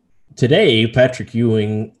today, Patrick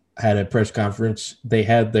Ewing had a press conference. They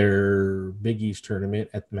had their Big East tournament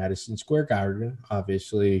at Madison Square Garden.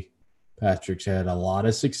 Obviously, Patrick's had a lot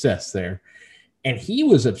of success there. And he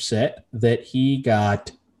was upset that he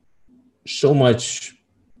got so much,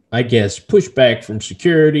 I guess, pushback from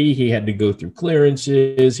security. He had to go through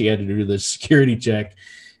clearances. He had to do the security check.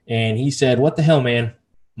 And he said, "What the hell, man?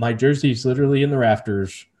 My jersey's literally in the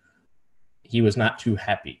rafters." He was not too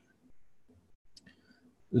happy.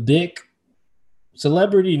 Dick,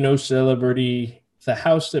 celebrity, no celebrity, the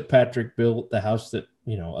house that Patrick built, the house that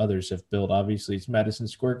others have built, obviously it's Madison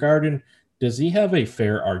Square Garden. Does he have a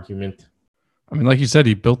fair argument? I mean, like you said,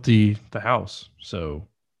 he built the house. So,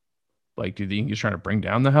 like, do you think he's trying to bring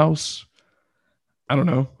down the house? I don't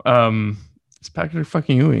know. It's Patrick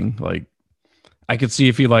fucking Ewing. Like, I could see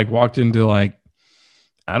if he like walked into like,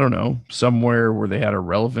 I don't know, somewhere where they had a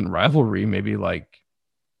relevant rivalry, maybe like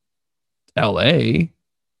LA,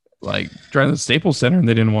 like trying the Staples Center, and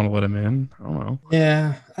they didn't want to let him in. I don't know.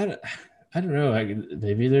 Yeah, I don't know.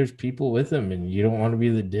 Maybe there's people with him, and you don't want to be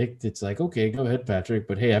the dick that's like, okay, go ahead, Patrick,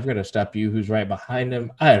 but hey, I've got to stop you who's right behind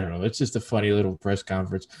him. I don't know. It's just a funny little press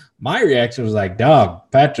conference. My reaction was like, dog,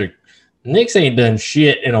 Patrick, Knicks ain't done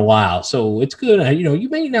shit in a while, so it's good. You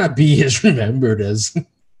may not be as remembered as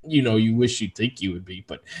you wish you think you would be,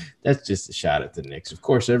 but that's just a shot at the Knicks. Of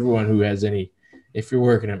course, everyone who has any, if you're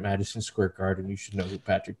working at Madison Square Garden, you should know who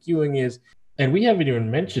Patrick Ewing is. And we haven't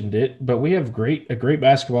even mentioned it, but we have a great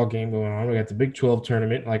basketball game going on. We got the Big 12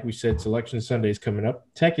 tournament. Like we said, Selection Sunday is coming up.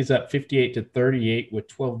 Tech is up 58-38 with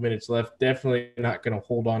 12 minutes left. Definitely not going to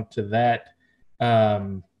hold on to that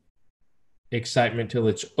excitement till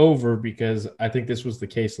it's over, because I think this was the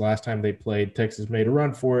case last time they played. Texas made a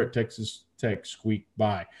run for it. Texas Tech squeaked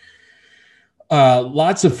by.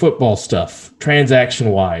 Lots of football stuff,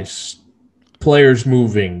 transaction-wise, players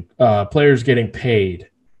moving, players getting paid.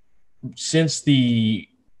 Since the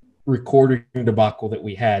recording debacle that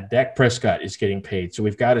we had, Dak Prescott is getting paid, so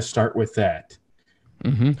we've got to start with that.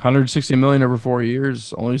 $160 million over 4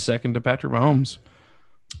 years, only second to Patrick Mahomes.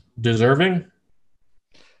 Deserving?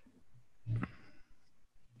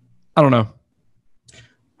 I don't know.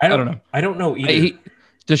 I don't know. I don't know either.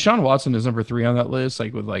 Deshaun Watson is number 3 on that list,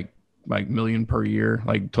 like with like million per year,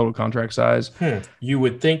 like total contract size. You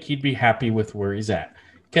would think he'd be happy with where he's at.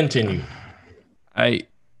 Continue.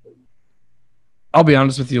 I'll be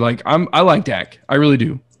honest with you. Like I like Dak. I really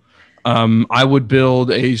do. I would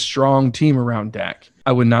build a strong team around Dak.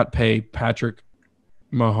 I would not pay Patrick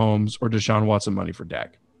Mahomes or Deshaun Watson money for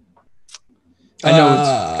Dak. I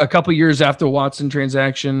know it's a couple years after the Watson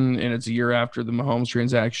transaction, and it's a year after the Mahomes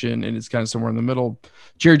transaction, and it's kind of somewhere in the middle.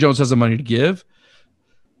 Jerry Jones has the money to give,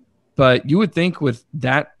 but you would think with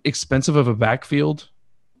that expensive of a backfield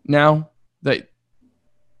now that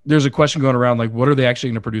there's a question going around, like, what are they actually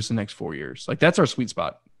going to produce in the next 4 years? Like, that's our sweet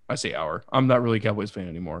spot. I say our. I'm not really a Cowboys fan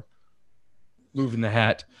anymore. Moving the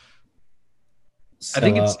hat. I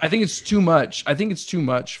think it's too much. I think it's too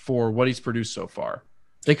much for what he's produced so far.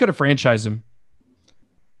 They could have franchised him.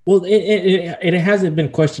 Well, it hasn't been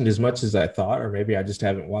questioned as much as I thought, or maybe I just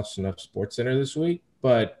haven't watched enough SportsCenter this week.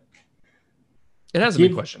 But it hasn't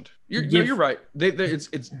been questioned. You're right.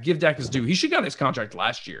 It's give Dak his due. He should have got his contract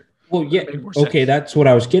last year. Well, yeah. Okay, that's what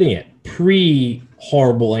I was getting at.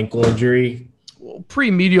 Pre-horrible ankle injury. Well,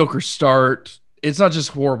 pre-mediocre start. It's not just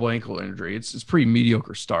horrible ankle injury. It's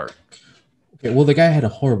pre-mediocre start. Okay, well, the guy had a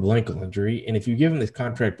horrible ankle injury, and if you give him this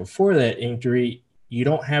contract before that injury, you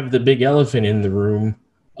don't have the big elephant in the room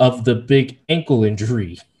of the big ankle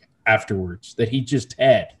injury afterwards that he just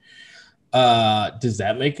had. Does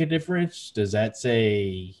that make a difference? Does that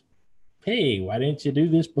say, hey, why didn't you do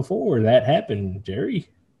this before that happened, Jerry?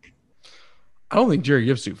 I don't think Jerry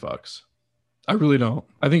gives two fucks. I really don't.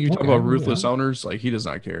 I think you talk about ruthless owners, like he does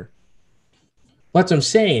not care. That's what I'm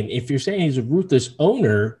saying. If you're saying he's a ruthless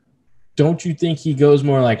owner, don't you think he goes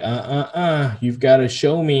more like, you've got to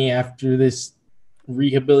show me after this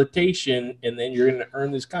rehabilitation, and then you're going to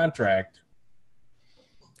earn this contract?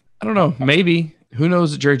 I don't know. Maybe. Who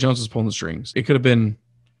knows that Jerry Jones is pulling the strings? It could have been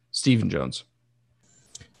Stephen Jones.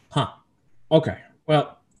 Okay.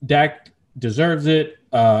 Well, Dak deserves it.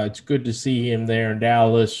 It's good to see him there in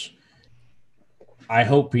Dallas. I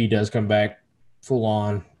hope he does come back full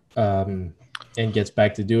on and gets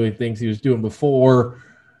back to doing things he was doing before.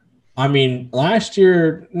 I mean, last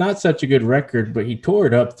year, not such a good record, but he tore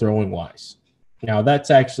it up throwing wise. Now, that's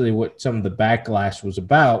actually what some of the backlash was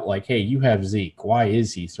about. Like, hey, you have Zeke. Why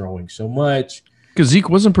is he throwing so much? Because Zeke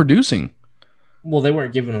wasn't producing. Well, they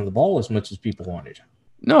weren't giving him the ball as much as people wanted.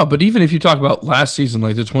 No, but even if you talk about last season,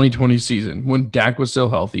 like the 2020 season, when Dak was still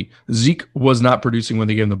healthy, Zeke was not producing when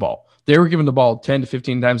they gave him the ball. They were giving the ball 10 to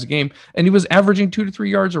 15 times a game, and he was averaging 2 to 3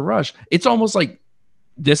 yards a rush. It's almost like,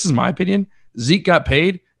 this is my opinion, Zeke got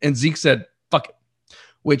paid, and Zeke said, fuck it,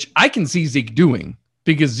 which I can see Zeke doing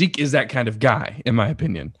because Zeke is that kind of guy, in my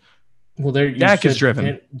opinion. Well, there Dak is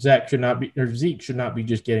driven. Zeke should not be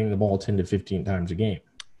just getting the ball 10 to 15 times a game.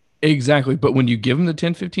 Exactly. But when you give him the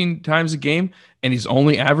 10, 15 times a game and he's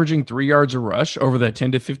only averaging 3 yards a rush over that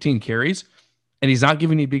 10 to 15 carries and he's not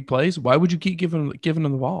giving you big plays, why would you keep giving him the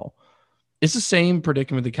ball? It's the same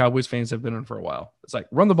predicament the Cowboys fans have been in for a while. It's like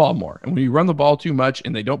run the ball more. And when you run the ball too much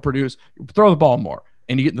and they don't produce, you throw the ball more.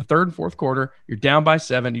 And you get in the third and fourth quarter, you're down by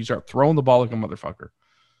 7, you start throwing the ball like a motherfucker.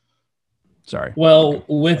 Sorry. Well,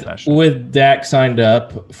 with Dak signed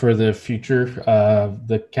up for the future,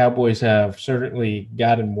 the Cowboys have certainly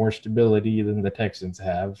gotten more stability than the Texans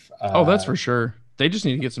have. That's for sure. They just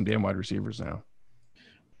need to get some damn wide receivers now.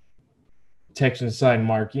 Texans signed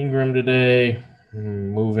Mark Ingram today.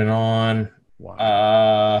 Moving on.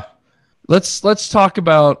 Wow. Let's talk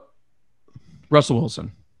about Russell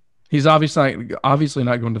Wilson. He's obviously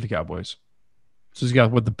not going to the Cowboys. So he's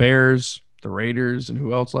got the Bears, the Raiders, and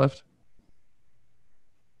who else left?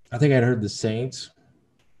 I think I'd heard the Saints.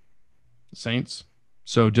 The Saints.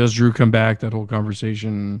 So does Drew come back? That whole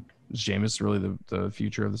conversation. Is Jameis really the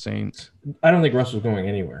future of the Saints? I don't think Russell's going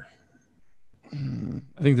anywhere. I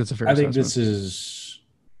think that's a fair assessment.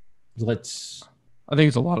 I think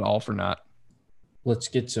it's a lot of all for naught. Let's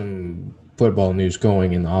get some football news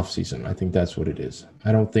going in the offseason. I think that's what it is.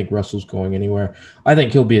 I don't think Russell's going anywhere. I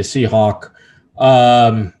think he'll be a Seahawk.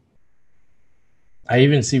 I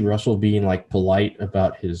even see Russell being like polite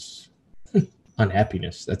about his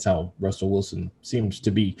unhappiness. That's how Russell Wilson seems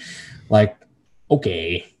to be. Like,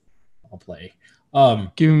 okay, I'll play.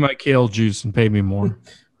 Give me my kale juice and pay me more.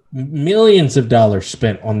 Millions of dollars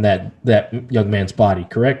spent on that young man's body,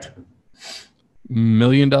 correct? $1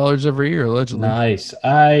 million every year, allegedly. Nice.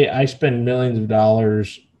 I spend millions of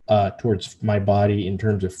dollars towards my body in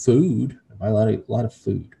terms of food. I buy a lot of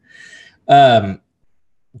food.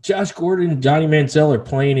 Josh Gordon, Johnny Manziel are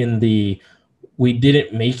playing in the we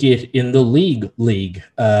didn't make it in the league.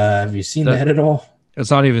 Have you seen that at all?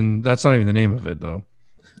 That's not even the name of it, though.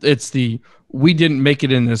 It's the we didn't make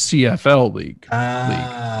it in the CFL league.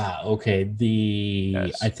 Okay.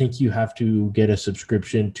 Yes. I think you have to get a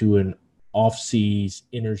subscription to an off-seas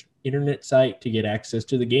internet site to get access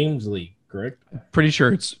to the games league, correct? Pretty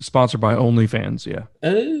sure it's sponsored by OnlyFans. Yeah.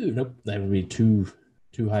 Oh, nope. That would be too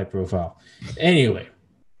high profile. Anyway.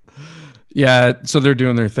 Yeah. So they're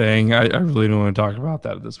doing their thing. I really don't want to talk about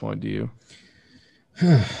that at this point. Do you?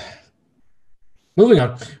 Moving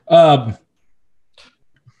on.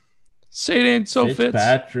 Say it ain't so Fitz.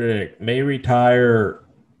 Patrick may retire.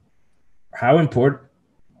 How important?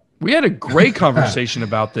 We had a great conversation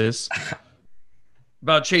about this,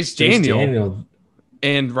 about Chase Daniel.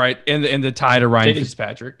 And the tie to Ryan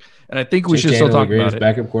Fitzpatrick. And I think we should still talk about it.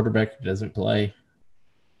 Backup quarterback who doesn't play,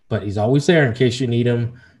 but he's always there in case you need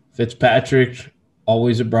him. Fitzpatrick,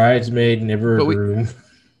 always a bridesmaid, never a groom.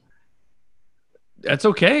 That's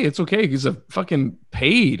okay. It's okay. He's a fucking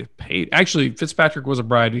paid. Actually, Fitzpatrick was a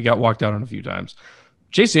bride. He got walked out on a few times.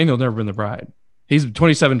 Chase Daniel never been the bride. He's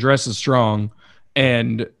 27 dresses strong.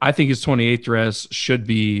 And I think his 28th dress should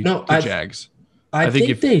be the Jags. I think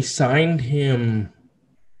if they signed him.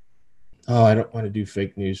 Oh, I don't want to do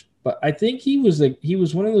fake news, but I think he was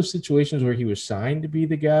one of those situations where he was signed to be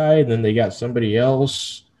the guy, and then they got somebody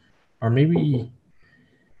else, or maybe.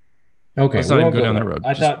 Okay, let's not even go down that road.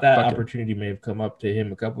 I thought that opportunity may have come up to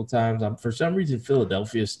him a couple of times. For some reason,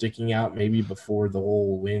 Philadelphia is sticking out. Maybe before the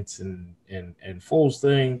whole Wentz and Foles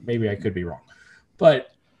thing. Maybe I could be wrong, but.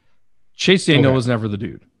 Chase Daniel was never the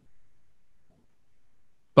dude.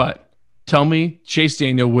 But tell me Chase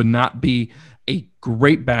Daniel would not be a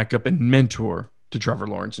great backup and mentor to Trevor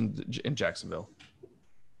Lawrence in Jacksonville.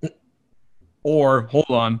 Or,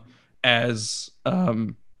 hold on, as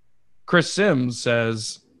Chris Sims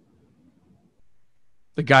says,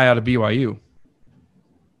 the guy out of BYU.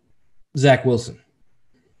 Zach Wilson.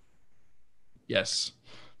 Yes.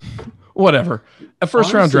 Whatever. A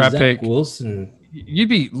first-round draft pick. Wilson. You'd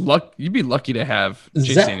be lucky to have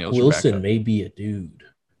Chase Daniels. Zach Wilson may be a dude.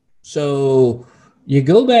 So you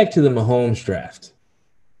go back to the Mahomes draft.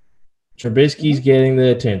 Trubisky's getting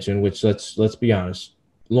the attention, which let's be honest,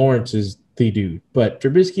 Lawrence is the dude. But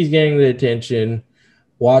Trubisky's getting the attention.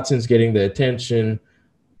 Watson's getting the attention.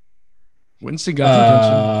 Winston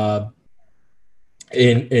got the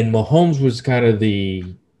attention. And Mahomes was kind of the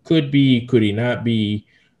could be, could he not be.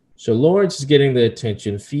 So Lawrence is getting the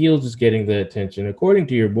attention. Fields is getting the attention. According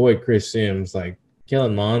to your boy Chris Sims, like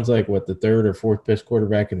Kellen Mond's like the third or fourth best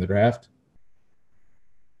quarterback in the draft.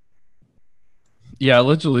 Yeah,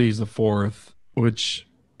 allegedly he's the fourth, which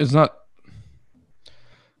is not.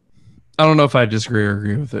 I don't know if I disagree or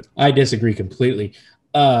agree with it. I disagree completely.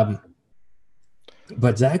 But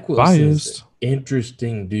Zach Wilson is an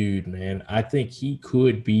interesting dude, man. I think he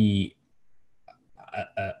could be.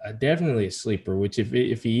 Definitely a sleeper, which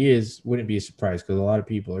if he is, wouldn't be a surprise because a lot of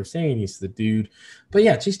people are saying he's the dude. But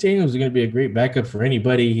yeah, Chase Daniels is going to be a great backup for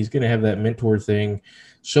anybody. He's going to have that mentor thing.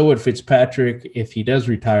 So would Fitzpatrick if he does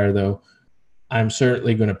retire, though. I'm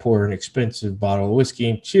certainly going to pour an expensive bottle of whiskey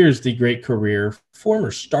and cheers the great career former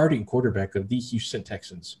starting quarterback of the Houston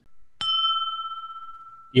Texans.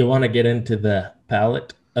 You want to get into the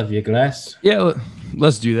palate of your glass? Yeah,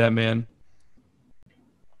 let's do that, man.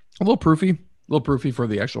 A little proofy for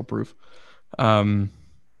the actual proof. Little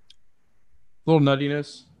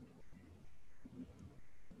nuttiness.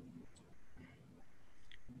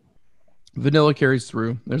 Vanilla carries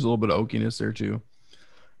through. There's a little bit of oakiness there too.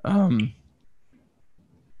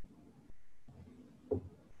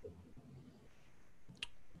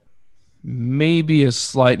 Maybe a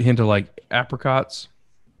slight hint of like apricots,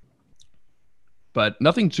 but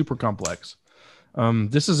nothing super complex.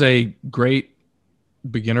 This is a great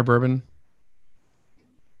beginner bourbon.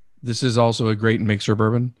 This is also a great mixer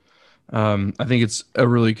bourbon. I think it's a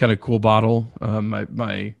really kind of cool bottle.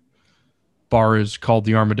 My bar is called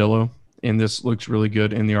the Armadillo, and this looks really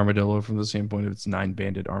good in the Armadillo from the standpoint of its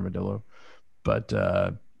 9-banded Armadillo. But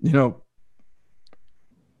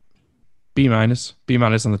B minus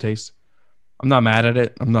on the taste. I'm not mad at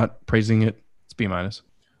it. I'm not praising it. It's B minus.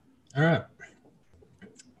 All right.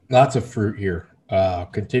 Lots of fruit here.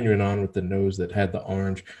 Continuing on with the nose that had the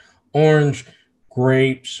orange,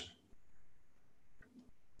 grapes,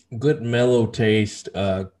 good mellow taste,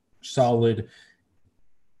 solid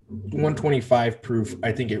 125 proof.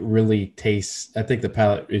 I think it really tastes. I think the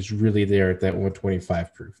palate is really there at that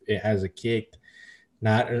 125 proof. It has a kick,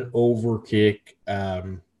 not an over kick.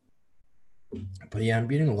 But yeah, I'm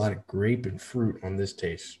getting a lot of grape and fruit on this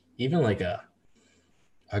taste. Even like a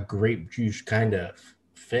grape juice kind of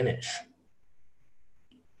finish.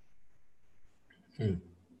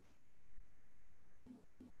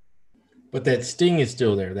 But that sting is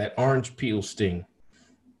still there. That orange peel sting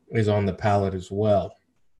is on the palate as well.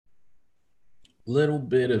 Little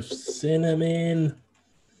bit of cinnamon.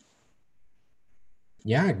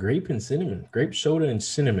 Yeah, grape and cinnamon. Grape soda and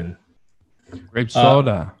cinnamon. Grape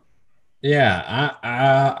soda. Yeah,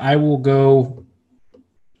 I will go.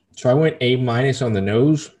 So I went A minus on the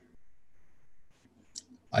nose.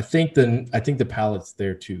 I think the palate's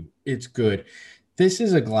there too. It's good. This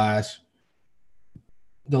is a glass.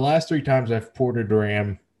 The last 3 times I've poured a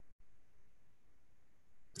dram,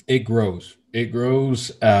 it grows. It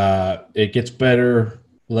grows. It gets better.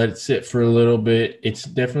 Let it sit for a little bit. It's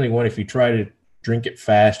definitely one, if you try to drink it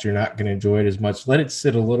fast, you're not going to enjoy it as much. Let it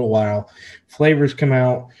sit a little while. Flavors come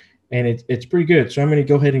out, and it's pretty good. So I'm going to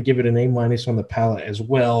go ahead and give it an A minus on the palate as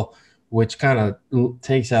well, which kind of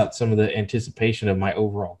takes out some of the anticipation of my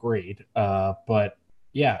overall grade. But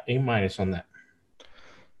yeah, A minus on that.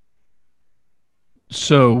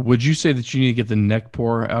 So would you say that you need to get the neck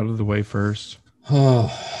pour out of the way first?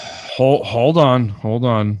 Hold on.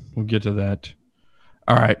 We'll get to that.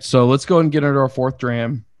 All right. So let's go and get into our 4th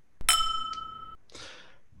dram.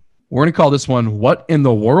 We're going to call this one, What in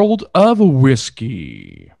the World of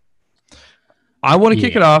Whiskey? I want to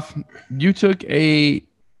kick it off. You took a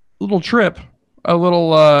little trip, a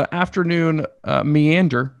little afternoon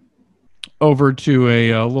meander over to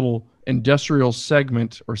a little industrial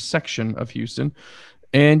segment or section of Houston,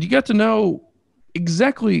 and you got to know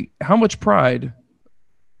exactly how much pride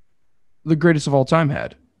the greatest of all time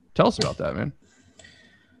had. Tell us about that, man.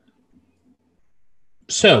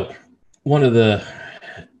 So, one of the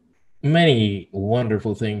many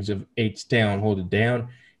wonderful things of H-Town Hold It Down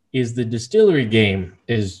is the distillery game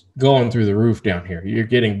is going through the roof down here. You're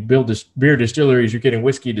getting beer distilleries, you're getting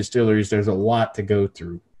whiskey distilleries. There's a lot to go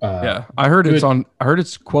through. Yeah, I heard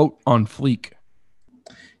it's quote on fleek.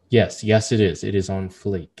 Yes, it is. It is on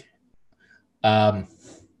fleek.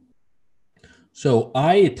 So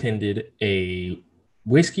I attended a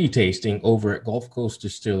whiskey tasting over at Gulf Coast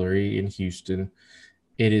Distillery in Houston.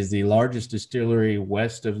 It is the largest distillery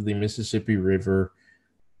west of the Mississippi River.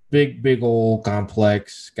 Big old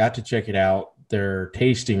complex. Got to check it out. Their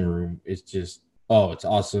tasting room is just, it's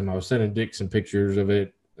awesome. I was sending Dick some pictures of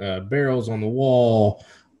it. Barrels on the wall,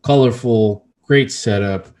 colorful, great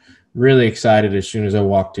setup. Really excited as soon as I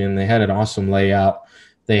walked in. They had an awesome layout.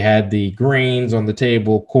 They had the grains on the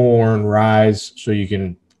table, corn, rye, so you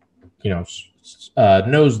can,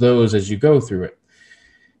 nose those as you go through it.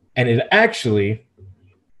 And it actually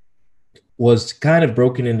was kind of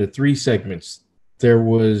broken into 3 segments. It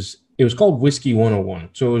was called Whiskey 101.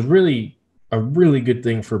 So it was really a really good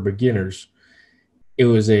thing for beginners. It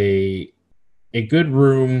was a good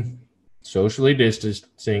room, socially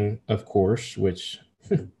distancing, of course, which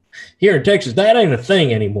here in Texas, that ain't a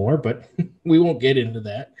thing anymore, but we won't get into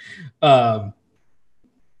that.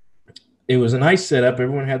 It was a nice setup.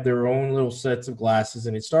 Everyone had their own little sets of glasses,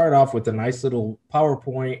 and it started off with a nice little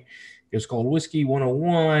PowerPoint. It was called Whiskey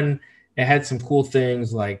 101. it had some cool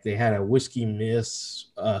things, like they had a whiskey miss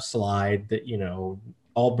slide that,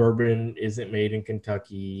 all bourbon isn't made in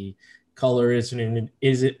Kentucky. Color isn't an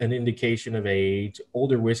indication of age.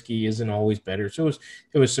 Older whiskey isn't always better. So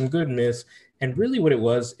it was some good myths. And really what it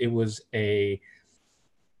was a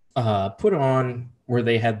put on where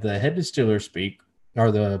they had the head distiller speak,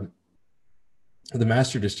 or the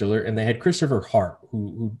master distiller, and they had Christopher Hart,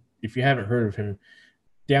 who if you haven't heard of him,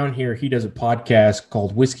 down here, he does a podcast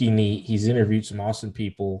called Whiskey Neat. He's interviewed some awesome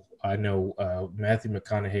people. I know Matthew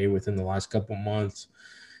McConaughey within the last couple months,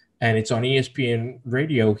 and it's on ESPN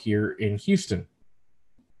radio here in Houston.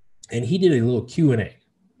 And he did a little Q&A.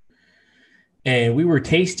 And we were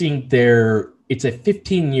tasting it's a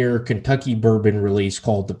 15-year Kentucky bourbon release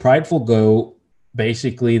called the Prideful Goat.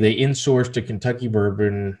 Basically, they insourced a Kentucky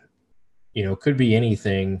bourbon, could be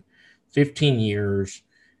anything, 15 years.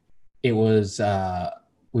 It was,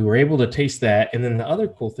 we were able to taste that. And then the other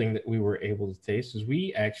cool thing that we were able to taste is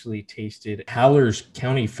we actually tasted Howler's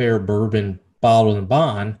County Fair bourbon bottled and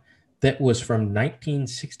bond that was from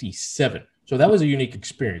 1967. So that was a unique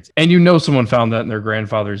experience. And someone found that in their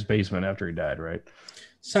grandfather's basement after he died, right?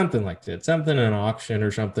 Something like that. Something in an auction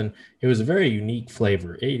or something. It was a very unique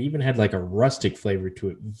flavor. It even had like a rustic flavor to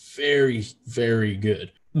it. Very, very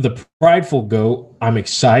good. The Prideful Goat, I'm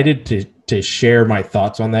excited to share my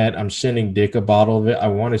thoughts on that. I'm sending Dick a bottle of it. I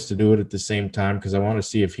want us to do it at the same time because I want to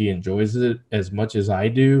see if he enjoys it as much as I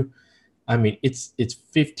do. I mean, it's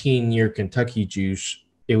 15-year Kentucky juice.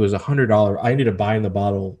 It was $100. I ended up buying the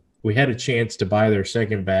bottle. We had a chance to buy their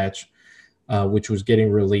second batch, which was getting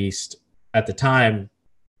released at the time.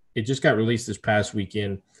 It just got released this past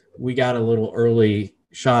weekend. We got a little early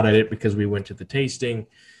shot at it because we went to the tasting,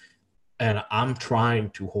 and I'm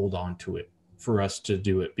trying to hold on to it for us to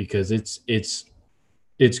do it because it's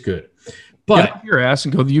good. But get off your ass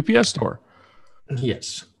and go to the UPS store.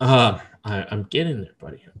 Yes, I'm getting there,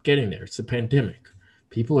 buddy. I'm getting there. It's the pandemic.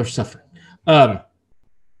 People are suffering.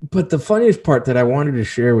 But the funniest part that I wanted to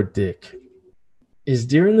share with Dick is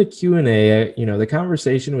during the Q&A, the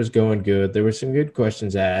conversation was going good. There were some good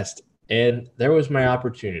questions asked, and there was my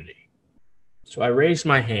opportunity. So I raised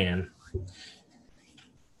my hand,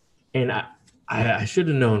 and I should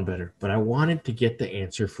have known better, but I wanted to get the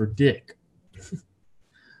answer for Dick.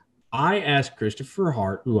 I asked Christopher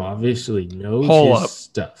Hart, who obviously knows his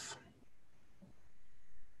stuff.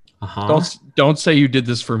 Don't say you did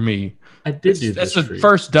this for me. I did do this. That's the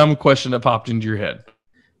first dumb question that popped into your head.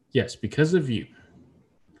 Yes, because of you.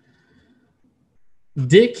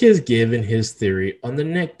 Dick has given his theory on the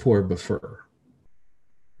neck pour before.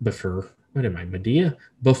 What am I, Medea?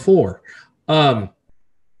 Before.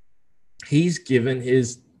 He's given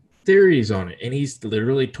his theories on it, and he's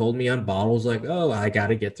literally told me on bottles like, oh, I got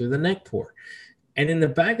to get through the neck pour. And in the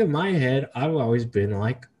back of my head, I've always been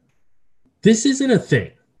like, this isn't a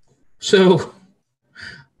thing. So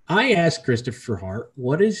I asked Christopher Hart,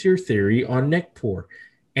 what is your theory on neck pour?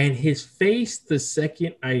 And his face the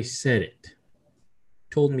second I said it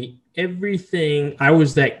told me everything. I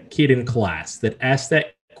was that kid in class that asked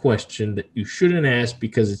that question that you shouldn't ask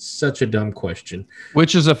because it's such a dumb question.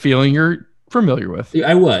 Which is a feeling you're familiar with.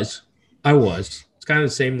 I was. It's kind of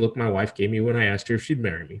the same look my wife gave me when I asked her if she'd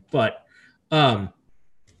marry me. But,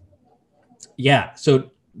 yeah. So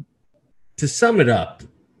to sum it up,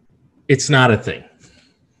 it's not a thing.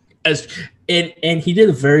 And he did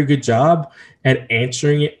a very good job at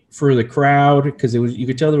answering it for the crowd because you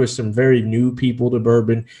could tell there was some very new people to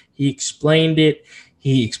bourbon. He explained it.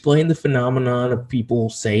 He explained the phenomenon of people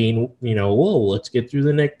saying, whoa, let's get through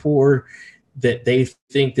the neck pour, that they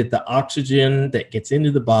think that the oxygen that gets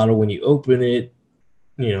into the bottle when you open it,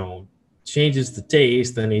 changes the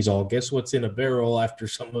taste. Then he's all, guess what's in a barrel after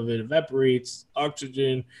some of it evaporates?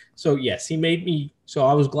 Oxygen. So, yes, he made me. So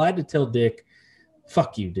I was glad to tell Dick,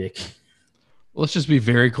 fuck you, Dick. Let's just be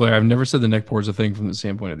very clear. I've never said the neck pour is a thing from the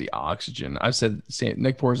standpoint of the oxygen. I've said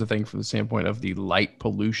neck pour is a thing from the standpoint of the light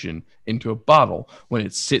pollution into a bottle when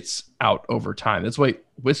it sits out over time. That's why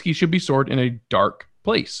whiskey should be stored in a dark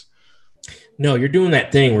place. No, you're doing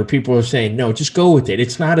that thing where people are saying, no, just go with it.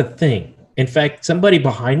 It's not a thing. In fact, somebody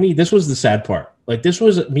behind me, this was the sad part. Like, this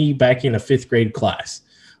was me back in a 5th grade class.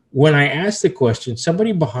 When I asked the question,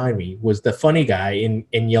 somebody behind me was the funny guy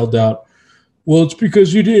and yelled out, well, it's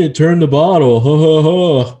because you didn't turn the bottle. Ha, ha,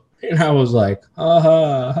 ha. And I was like, ha,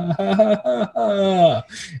 ha, ha, ha, ha, ha.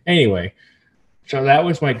 Anyway, so that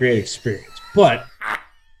was my great experience. But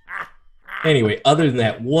anyway, other than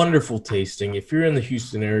that, wonderful tasting. If you're in the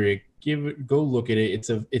Houston area, go look at it.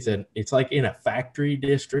 It's like in a factory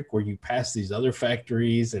district where you pass these other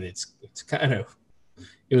factories, and it's kind of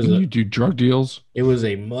you do drug deals. It was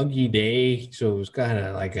a muggy day, so it was kind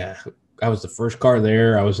of like I was the first car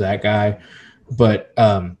there. I was that guy. But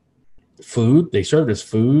food, they served us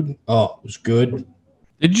food. Oh, it was good.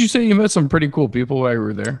 Did you say you met some pretty cool people while you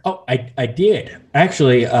were there? Oh, I did.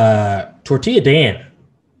 Actually, Tortilla Dan,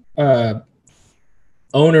 uh,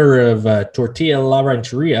 owner of Tortilla La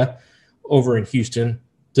Rancheria over in Houston.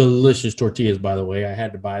 Delicious tortillas, by the way. I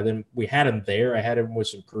had to buy them. We had them there. I had them with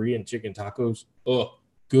some Korean chicken tacos. Oh,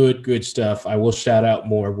 good stuff. I will shout out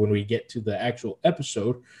more when we get to the actual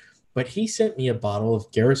episode. But he sent me a bottle of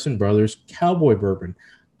Garrison Brothers Cowboy Bourbon.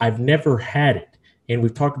 I've never had it, and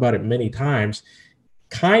we've talked about it many times.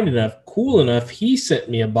 Kind enough, cool enough, he sent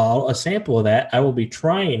me a sample of that. I will be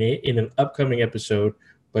trying it in an upcoming episode.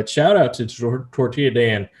 But shout out to Tortilla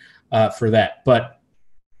Dan for that. But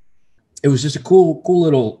it was just a cool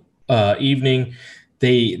little evening.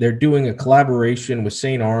 They're doing a collaboration with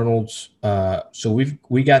St. Arnold's. So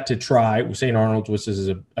we got to try with St. Arnold's, which is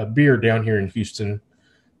a beer down here in Houston.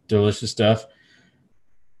 Delicious stuff.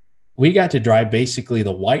 We got to try basically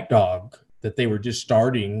the white dog that they were just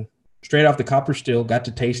starting straight off the copper still. Got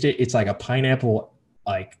to taste it. It's like a pineapple,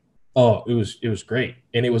 it was great.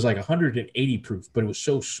 And it was like 180 proof, but it was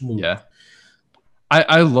so smooth. Yeah.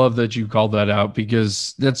 I love that you called that out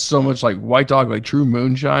because that's so much like White Dog, like true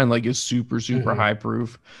moonshine, like is super high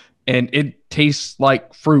proof, and it tastes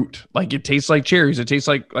like fruit, like it tastes like cherries. It tastes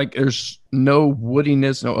like there's no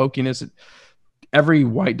woodiness, no oakiness. Every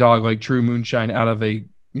White Dog, like true moonshine, out of a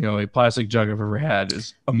plastic jug I've ever had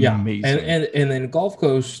is amazing. And then Gulf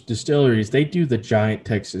Coast Distilleries, they do the Giant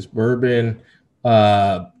Texas Bourbon.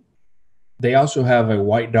 They also have a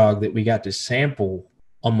White Dog that we got to sample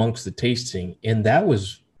amongst the tasting, and that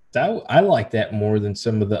I like that more than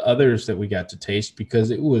some of the others that we got to taste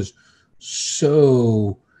because it was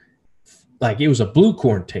so it was a blue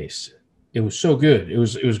corn taste. It was so good. It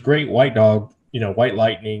was great. White Dog, White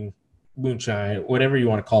Lightning, moonshine, whatever you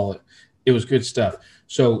want to call it. It was good stuff.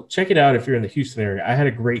 So check it out if you're in the Houston area. I had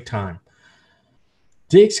a great time.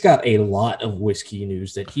 Dick's got a lot of whiskey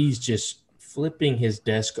news that he's just flipping his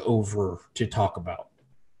desk over to talk about.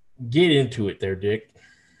 Get into it there, Dick.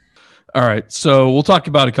 All right, so we'll talk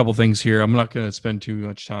about a couple things here. I'm not going to spend too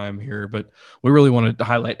much time here, but we really wanted to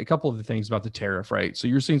highlight a couple of the things about the tariff, right? So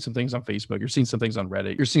you're seeing some things on Facebook, you're seeing some things on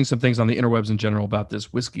Reddit, you're seeing some things on the interwebs in general about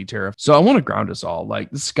this whiskey tariff. So I want to ground us all.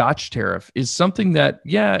 Like the Scotch tariff is something that,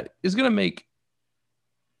 is going to make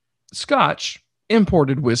Scotch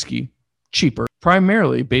imported whiskey cheaper,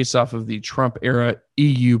 primarily based off of the Trump era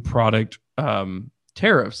EU product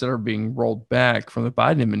tariffs that are being rolled back from the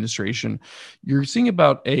Biden administration. You're seeing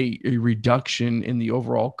about a reduction in the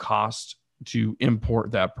overall cost to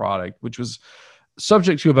import that product, which was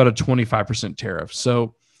subject to about a 25% tariff.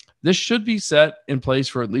 So this should be set in place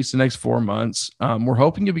for at least the next 4 months. We're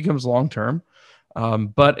hoping it becomes long-term.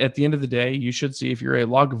 But at the end of the day, you should see if you're a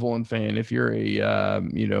Lagavulin fan, if you're a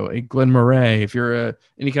Glenmorangie, if you're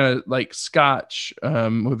any kind of like Scotch,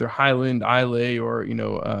 whether Highland, Islay, or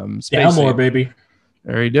Dalmore, baby.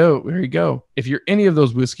 There you go. If you're any of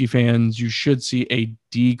those whiskey fans, you should see a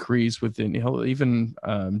decrease within even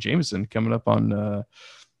Jameson coming up on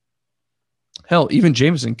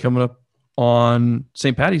Jameson coming up on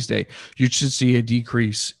St. Paddy's Day. You should see a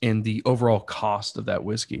decrease in the overall cost of that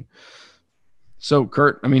whiskey. So,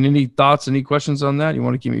 Kurt, any thoughts, any questions on that? You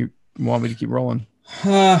want me to keep rolling?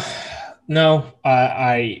 No,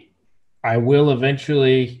 I will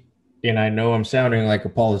eventually, and I know I'm sounding like a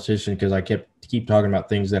politician because I keep talking about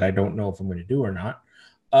things that I don't know if I'm going to do or not.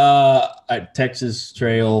 Texas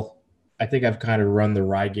Trail, I think I've kind of run the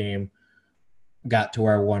rye game, got to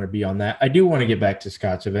where I want to be on that. I do want to get back to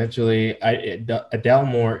Scotch eventually.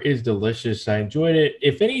 Dalmore is delicious. I enjoyed it.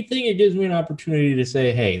 If anything, it gives me an opportunity to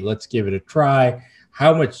say, hey, let's give it a try.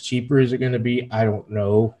 How much cheaper is it going to be? I don't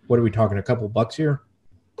know. What are we talking, a couple bucks here?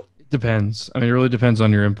 It depends. It really depends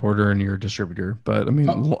on your importer and your distributor. But,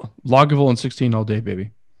 Lagavulin 16 all day,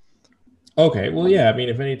 baby. Okay, well, yeah.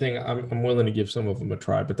 If anything, I'm willing to give some of them a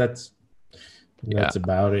try, but that's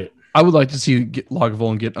about it. I would like to see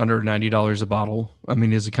Lagavulin get under $90 a bottle.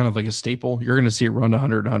 Is it kind of like a staple? You're going to see it run to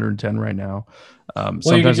 100, 110 right now.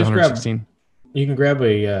 Sometimes 116. You can grab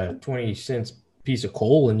a 20 cents piece of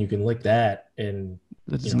coal and you can lick that. And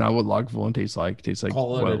that's not what Lagavulin tastes like. It tastes like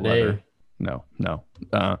call it a day. No.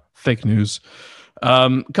 Fake news.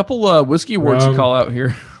 A couple whiskey awards to call out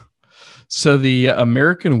here. So the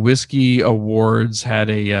American Whiskey Awards had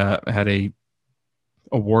a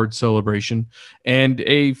award celebration, and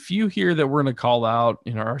a few here that we're going to call out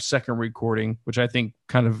in our second recording, which I think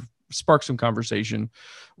kind of sparked some conversation,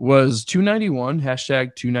 was 291,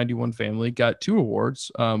 hashtag 291 family, got 2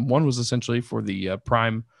 awards. One was essentially for the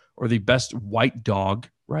prime or the best white dog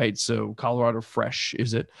right? So Colorado Fresh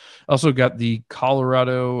is it. Also got the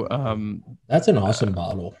Colorado. That's an awesome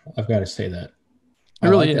bottle. I've got to say that. It I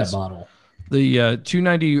really like that is. bottle. The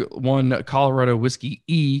 291 Colorado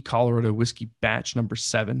Whiskey Colorado Whiskey Batch number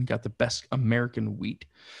 7 got the best American wheat.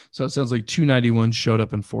 So it sounds like 291 showed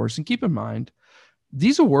up in force. And keep in mind,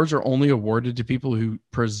 these awards are only awarded to people who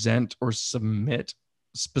present or submit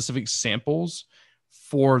specific samples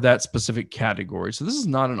for that specific category. So this is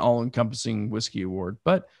not an all-encompassing whiskey award,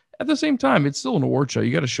 but at the same time, it's still an award show.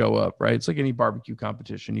 You got to show up, right? It's like any barbecue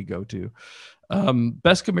competition you go to.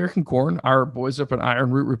 Best American corn, our boys up in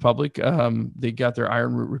Iron Root Republic, they got their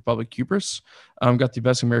Iron Root Republic Hubris, got the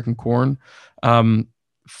best American corn.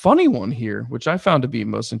 Funny one here, which I found to be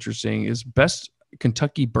most interesting, is best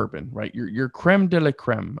Kentucky bourbon, right? Your creme de la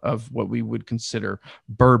creme of what we would consider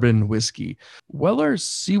bourbon whiskey. Weller's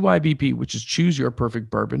CYBP, which is Choose Your Perfect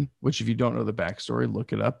Bourbon, which if you don't know the backstory,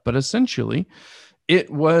 look it up. But essentially, it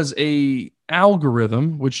was a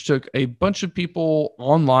algorithm which took a bunch of people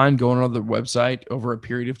online going on their website over a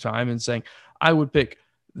period of time and saying, I would pick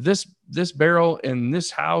this barrel in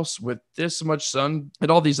this house with this much sun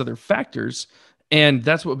and all these other factors. And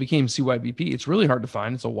that's what became CYBP. It's really hard to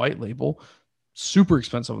find. It's a white label, super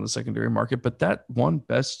expensive on the secondary market, but that won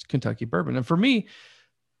best Kentucky bourbon. And for me,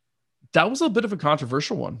 that was a bit of a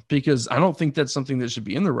controversial one because I don't think that's something that should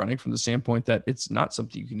be in the running from the standpoint that it's not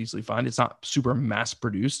something you can easily find. It's not super mass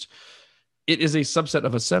produced. It is a subset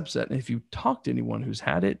of a subset. And if you talk to anyone who's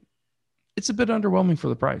had it, it's a bit underwhelming for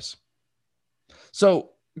the price. So,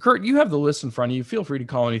 Kurt, you have the list in front of you. Feel free to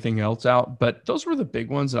call anything else out, but those were the big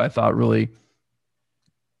ones that I thought really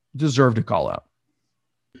deserved a call out.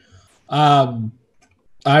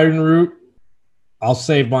 Iron Root, I'll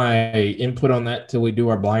save my input on that till we do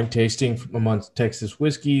our blind tasting amongst Texas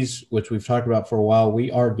whiskeys, which we've talked about for a while.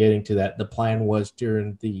 We are getting to that. The plan was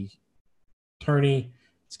during the tourney.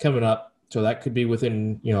 It's coming up, so that could be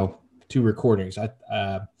within 2 recordings.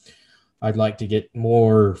 I'd like to get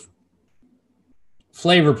more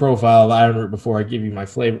flavor profile of Iron Root before I give you my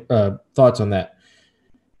flavor thoughts on that.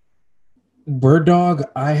 Bird Dog,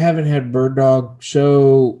 I haven't had Bird Dog.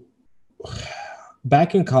 So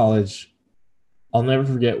back in college, I'll never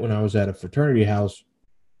forget when I was at a fraternity house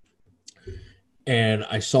and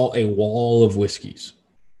I saw a wall of whiskeys.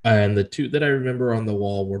 And the 2 that I remember on the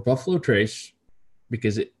wall were Buffalo Trace,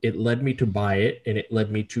 because it led me to buy it and it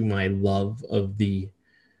led me to my love of the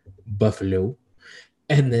Buffalo.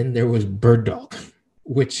 And then there was Bird Dog,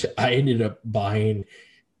 which I ended up buying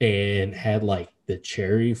and had like the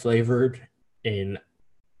cherry flavored. And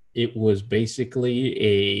it was basically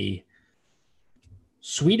a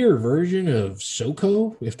sweeter version of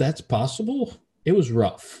SoCo, if that's possible. It was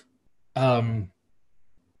rough. But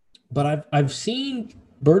I've seen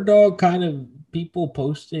Bird Dog kind of people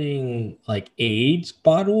posting like aged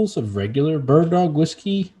bottles of regular Bird Dog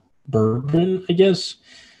whiskey, bourbon, I guess.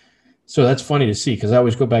 So that's funny to see because I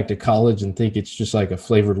always go back to college and think it's just like a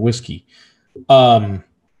flavored whiskey.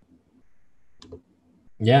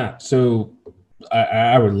 Yeah, so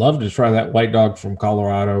I would love to try that White Dog from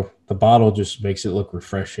Colorado. The bottle just makes it look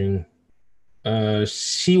refreshing.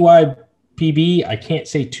 CYPB, I can't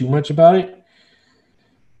say too much about it.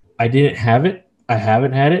 I didn't have it. I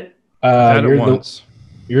haven't had it. Had it once.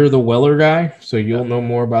 You're the Weller guy, so you'll know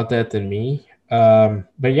more about that than me.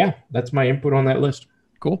 But yeah, that's my input on that list.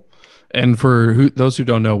 Cool. And for those who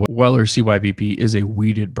don't know, Weller CYBP is a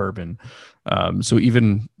wheated bourbon. So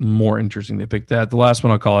even more interesting they picked that. The last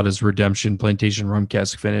one I'll call it is Redemption Plantation Rum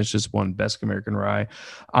Cask Finish. This one, Best American Rye.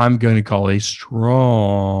 I'm going to call a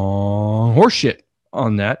strong horseshit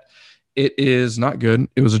on that. It is not good.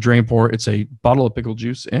 It was a drain pour. It's a bottle of pickle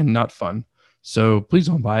juice and not fun. So please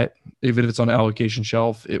don't buy it. Even if it's on an allocation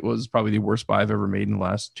shelf, it was probably the worst buy I've ever made in the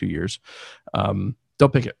last 2 years. Don't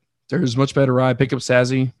pick it. There's much better rye. Pick up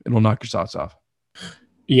Sassy. It'll knock your socks off.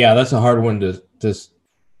 Yeah, that's a hard one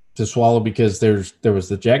to swallow because there was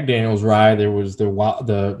the Jack Daniel's rye. There was the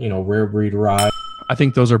rare breed rye. I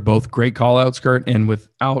think those are both great call outs, Kurt. And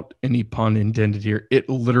without any pun intended here, it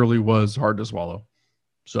literally was hard to swallow.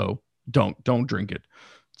 So don't drink it.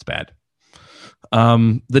 It's bad.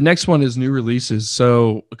 The next one is new releases.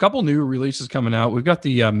 So a couple new releases coming out. We've got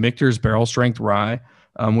the Michter's Barrel Strength Rye,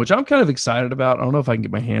 which I'm kind of excited about. I don't know if I can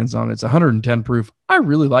get my hands on it. It's 110 proof. I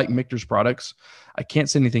really like Michter's products. I can't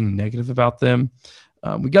say anything negative about them.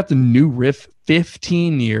 We got the New Riff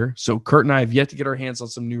 15 year. So Kurt and I have yet to get our hands on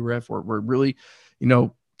some New Riff. We're really,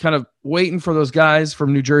 kind of waiting for those guys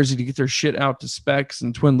from New Jersey to get their shit out to Specs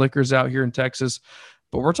and Twin Liquors out here in Texas.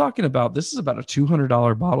 But we're talking about, this is about a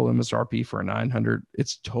 $200 bottle MSRP for a $900.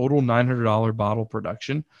 It's total $900 bottle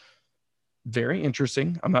production. Very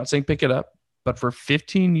interesting. I'm not saying pick it up. but for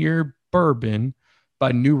 15-year bourbon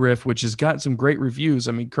by New Riff, which has got some great reviews.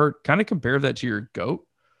 I mean, Kurt, kind of compare that to your goat.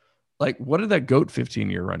 Like, what did that goat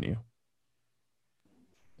 15-year run you?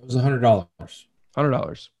 It was $100.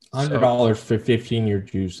 $100. $100 for 15-year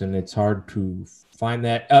juice, and it's hard to find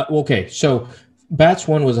that. Okay, so batch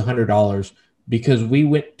one was $100 because we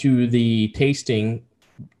went to the tasting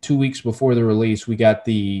 2 weeks before the release. We got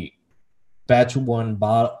the batch one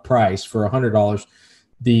price for $100.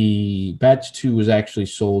 The batch two was actually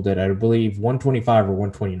sold at, I believe, $125 or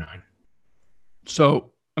 $129.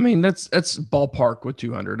 So, I mean, that's ballpark with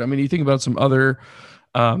 200. I mean, you think about some other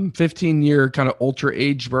 15-year kind of ultra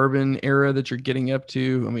age bourbon era that you're getting up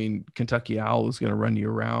to. I mean, Kentucky Owl is going to run you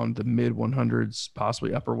around the mid 100s,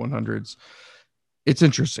 possibly upper 100s. It's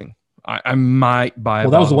interesting. I might buy.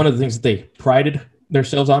 Well, that was one of the things that they prided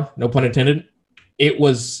themselves on. No pun intended. It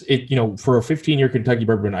was for a 15-year Kentucky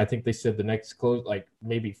bourbon. I think they said the next close like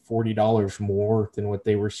maybe $40 more than what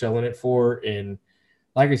they were selling it for. And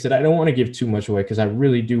like I said, I don't want to give too much away because I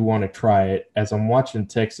really do want to try it. As I'm watching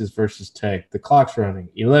Texas versus Tech, the clock's running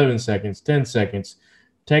 11 seconds, 10 seconds.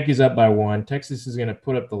 Tech is up by 1. Texas is going to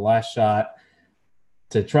put up the last shot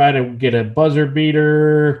to try to get a buzzer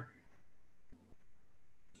beater.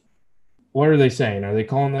 What are they saying? Are they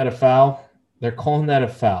calling that a foul? They're calling that a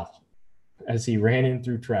foul as he ran in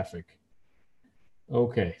through traffic.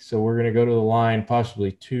 Okay, so we're going to go to the line,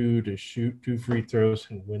 possibly 2 to shoot 2 free throws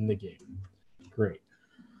and win the game. Great.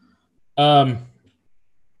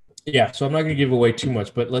 Yeah, so I'm not going to give away too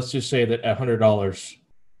much, but let's just say that $100,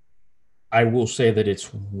 I will say that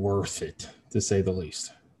it's worth it, to say the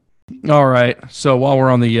least. All right. So while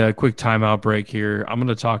we're on the quick timeout break here, I'm going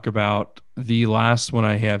to talk about the last one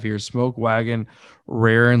I have here, Smoke Wagon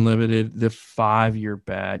Rare and Limited, the 5-year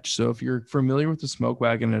batch. So if you're familiar with the Smoke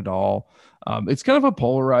Wagon at all, it's kind of a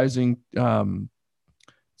polarizing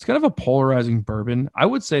bourbon. I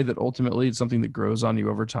would say that ultimately it's something that grows on you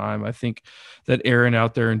over time. I think that Aaron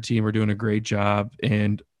out there and team are doing a great job.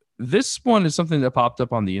 And this one is something that popped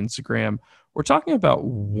up on the Instagram. We're talking about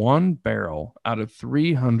 1 barrel out of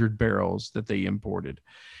 300 barrels that they imported.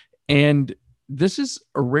 And this is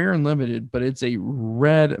a rare and limited, but it's a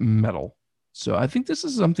red metal. So I think this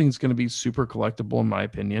is something that's going to be super collectible in my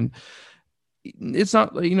opinion. It's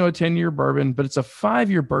not, a 10-year bourbon, but it's a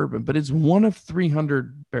 5-year bourbon, but it's 1 of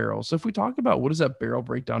 300 barrels. So if we talk about what does that barrel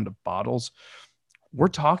break down to bottles, we're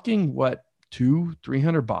talking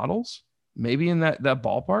 200-300 bottles, maybe in that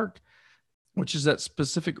ballpark, which is that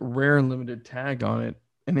specific rare and limited tag on it.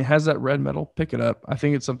 And it has that red metal. Pick it up. I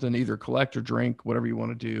think it's something to either collect or drink, whatever you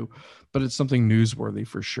want to do, but it's something newsworthy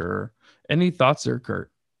for sure. Any thoughts there,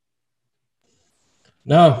 Kurt?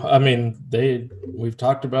 No, I mean, we've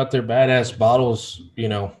talked about their badass bottles,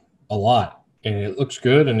 a lot, and it looks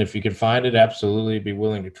good. And if you can find it, absolutely be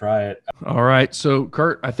willing to try it. All right. So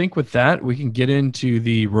Kurt, I think with that, we can get into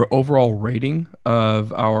the overall rating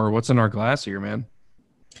of what's in our glass here, man.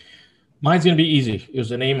 Mine's going to be easy. It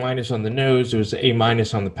was an A- on the nose. It was an A-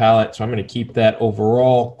 on the palate. So I'm going to keep that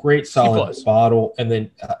overall. Great, solid bottle. And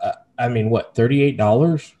then,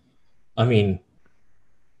 $38? I mean,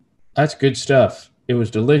 that's good stuff. It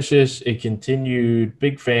was delicious. It continued.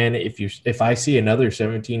 Big fan. If I see another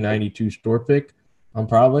 1792 store pick, I'm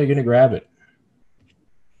probably going to grab it.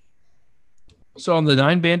 So on the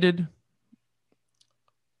 9-banded,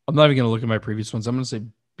 I'm not even going to look at my previous ones. I'm going to say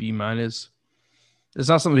B-. It's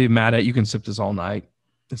not something to be mad at. You can sip this all night.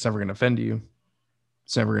 It's never going to offend you.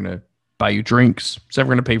 It's never going to buy you drinks. It's never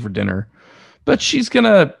going to pay for dinner. But she's going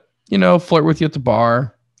to, flirt with you at the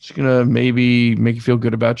bar. She's going to maybe make you feel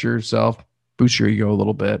good about yourself, boost your ego a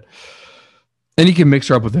little bit. And you can mix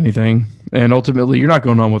her up with anything. And ultimately, you're not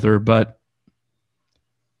going on with her, but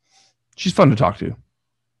she's fun to talk to.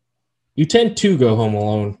 You tend to go home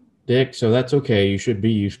alone, Dick, so that's okay. You should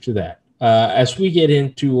be used to that. As we get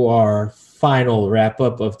into our final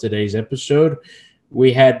wrap-up of today's episode,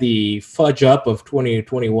 we had the fudge up of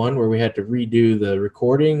 2021 where we had to redo the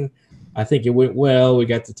recording. I think it went well. We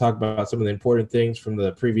got to talk about some of the important things from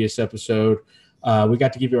the previous episode. We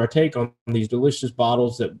got to give you our take on these delicious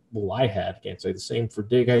bottles that, I had. Can't say the same for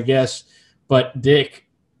Dick, I guess. But, Dick,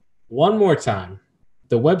 one more time.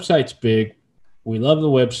 The website's big. We love the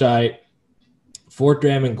website. Fort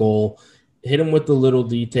Dram and Goal. Hit them with the little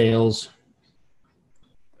details.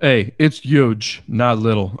 Hey, it's huge, not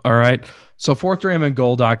little. All right. So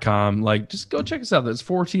fourthdramandgold.com, just go check us out. That's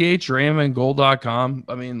 4thdramandgold.com.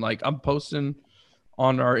 I mean, I'm posting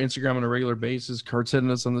on our Instagram on a regular basis. Kurt's hitting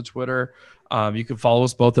us on the Twitter. You can follow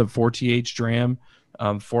us both at 4thdram.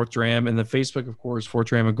 Fourth Dram, and then Facebook, of course, Fourth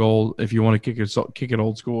Dram and Goal, if you want to kick it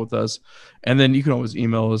old school with us. And then you can always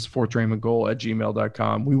email us,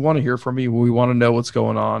 fourthdramandgoal@gmail.com. We want to hear from you. We want to know what's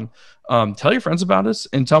going on. Tell your friends about us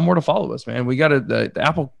and tell them where to follow us, man. We got the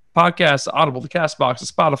Apple Podcasts, Audible, the Castbox, the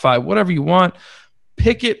Spotify, whatever you want.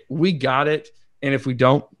 Pick it. We got it. And if we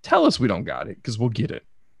don't, tell us we don't got it, because we'll get it.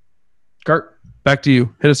 Kurt, back to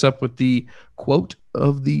you. Hit us up with the quote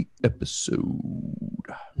of the episode.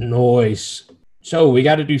 Nice. So we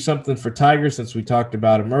got to do something for Tiger, since we talked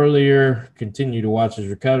about him earlier. Continue to watch his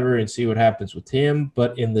recovery and see what happens with him.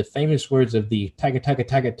 But in the famous words of the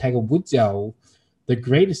Tiger Woods, the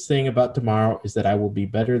greatest thing about tomorrow is that I will be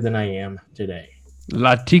better than I am today.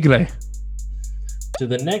 La Tigre. To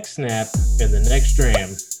the next snap and the next dram.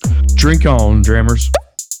 Drink on, Drammers.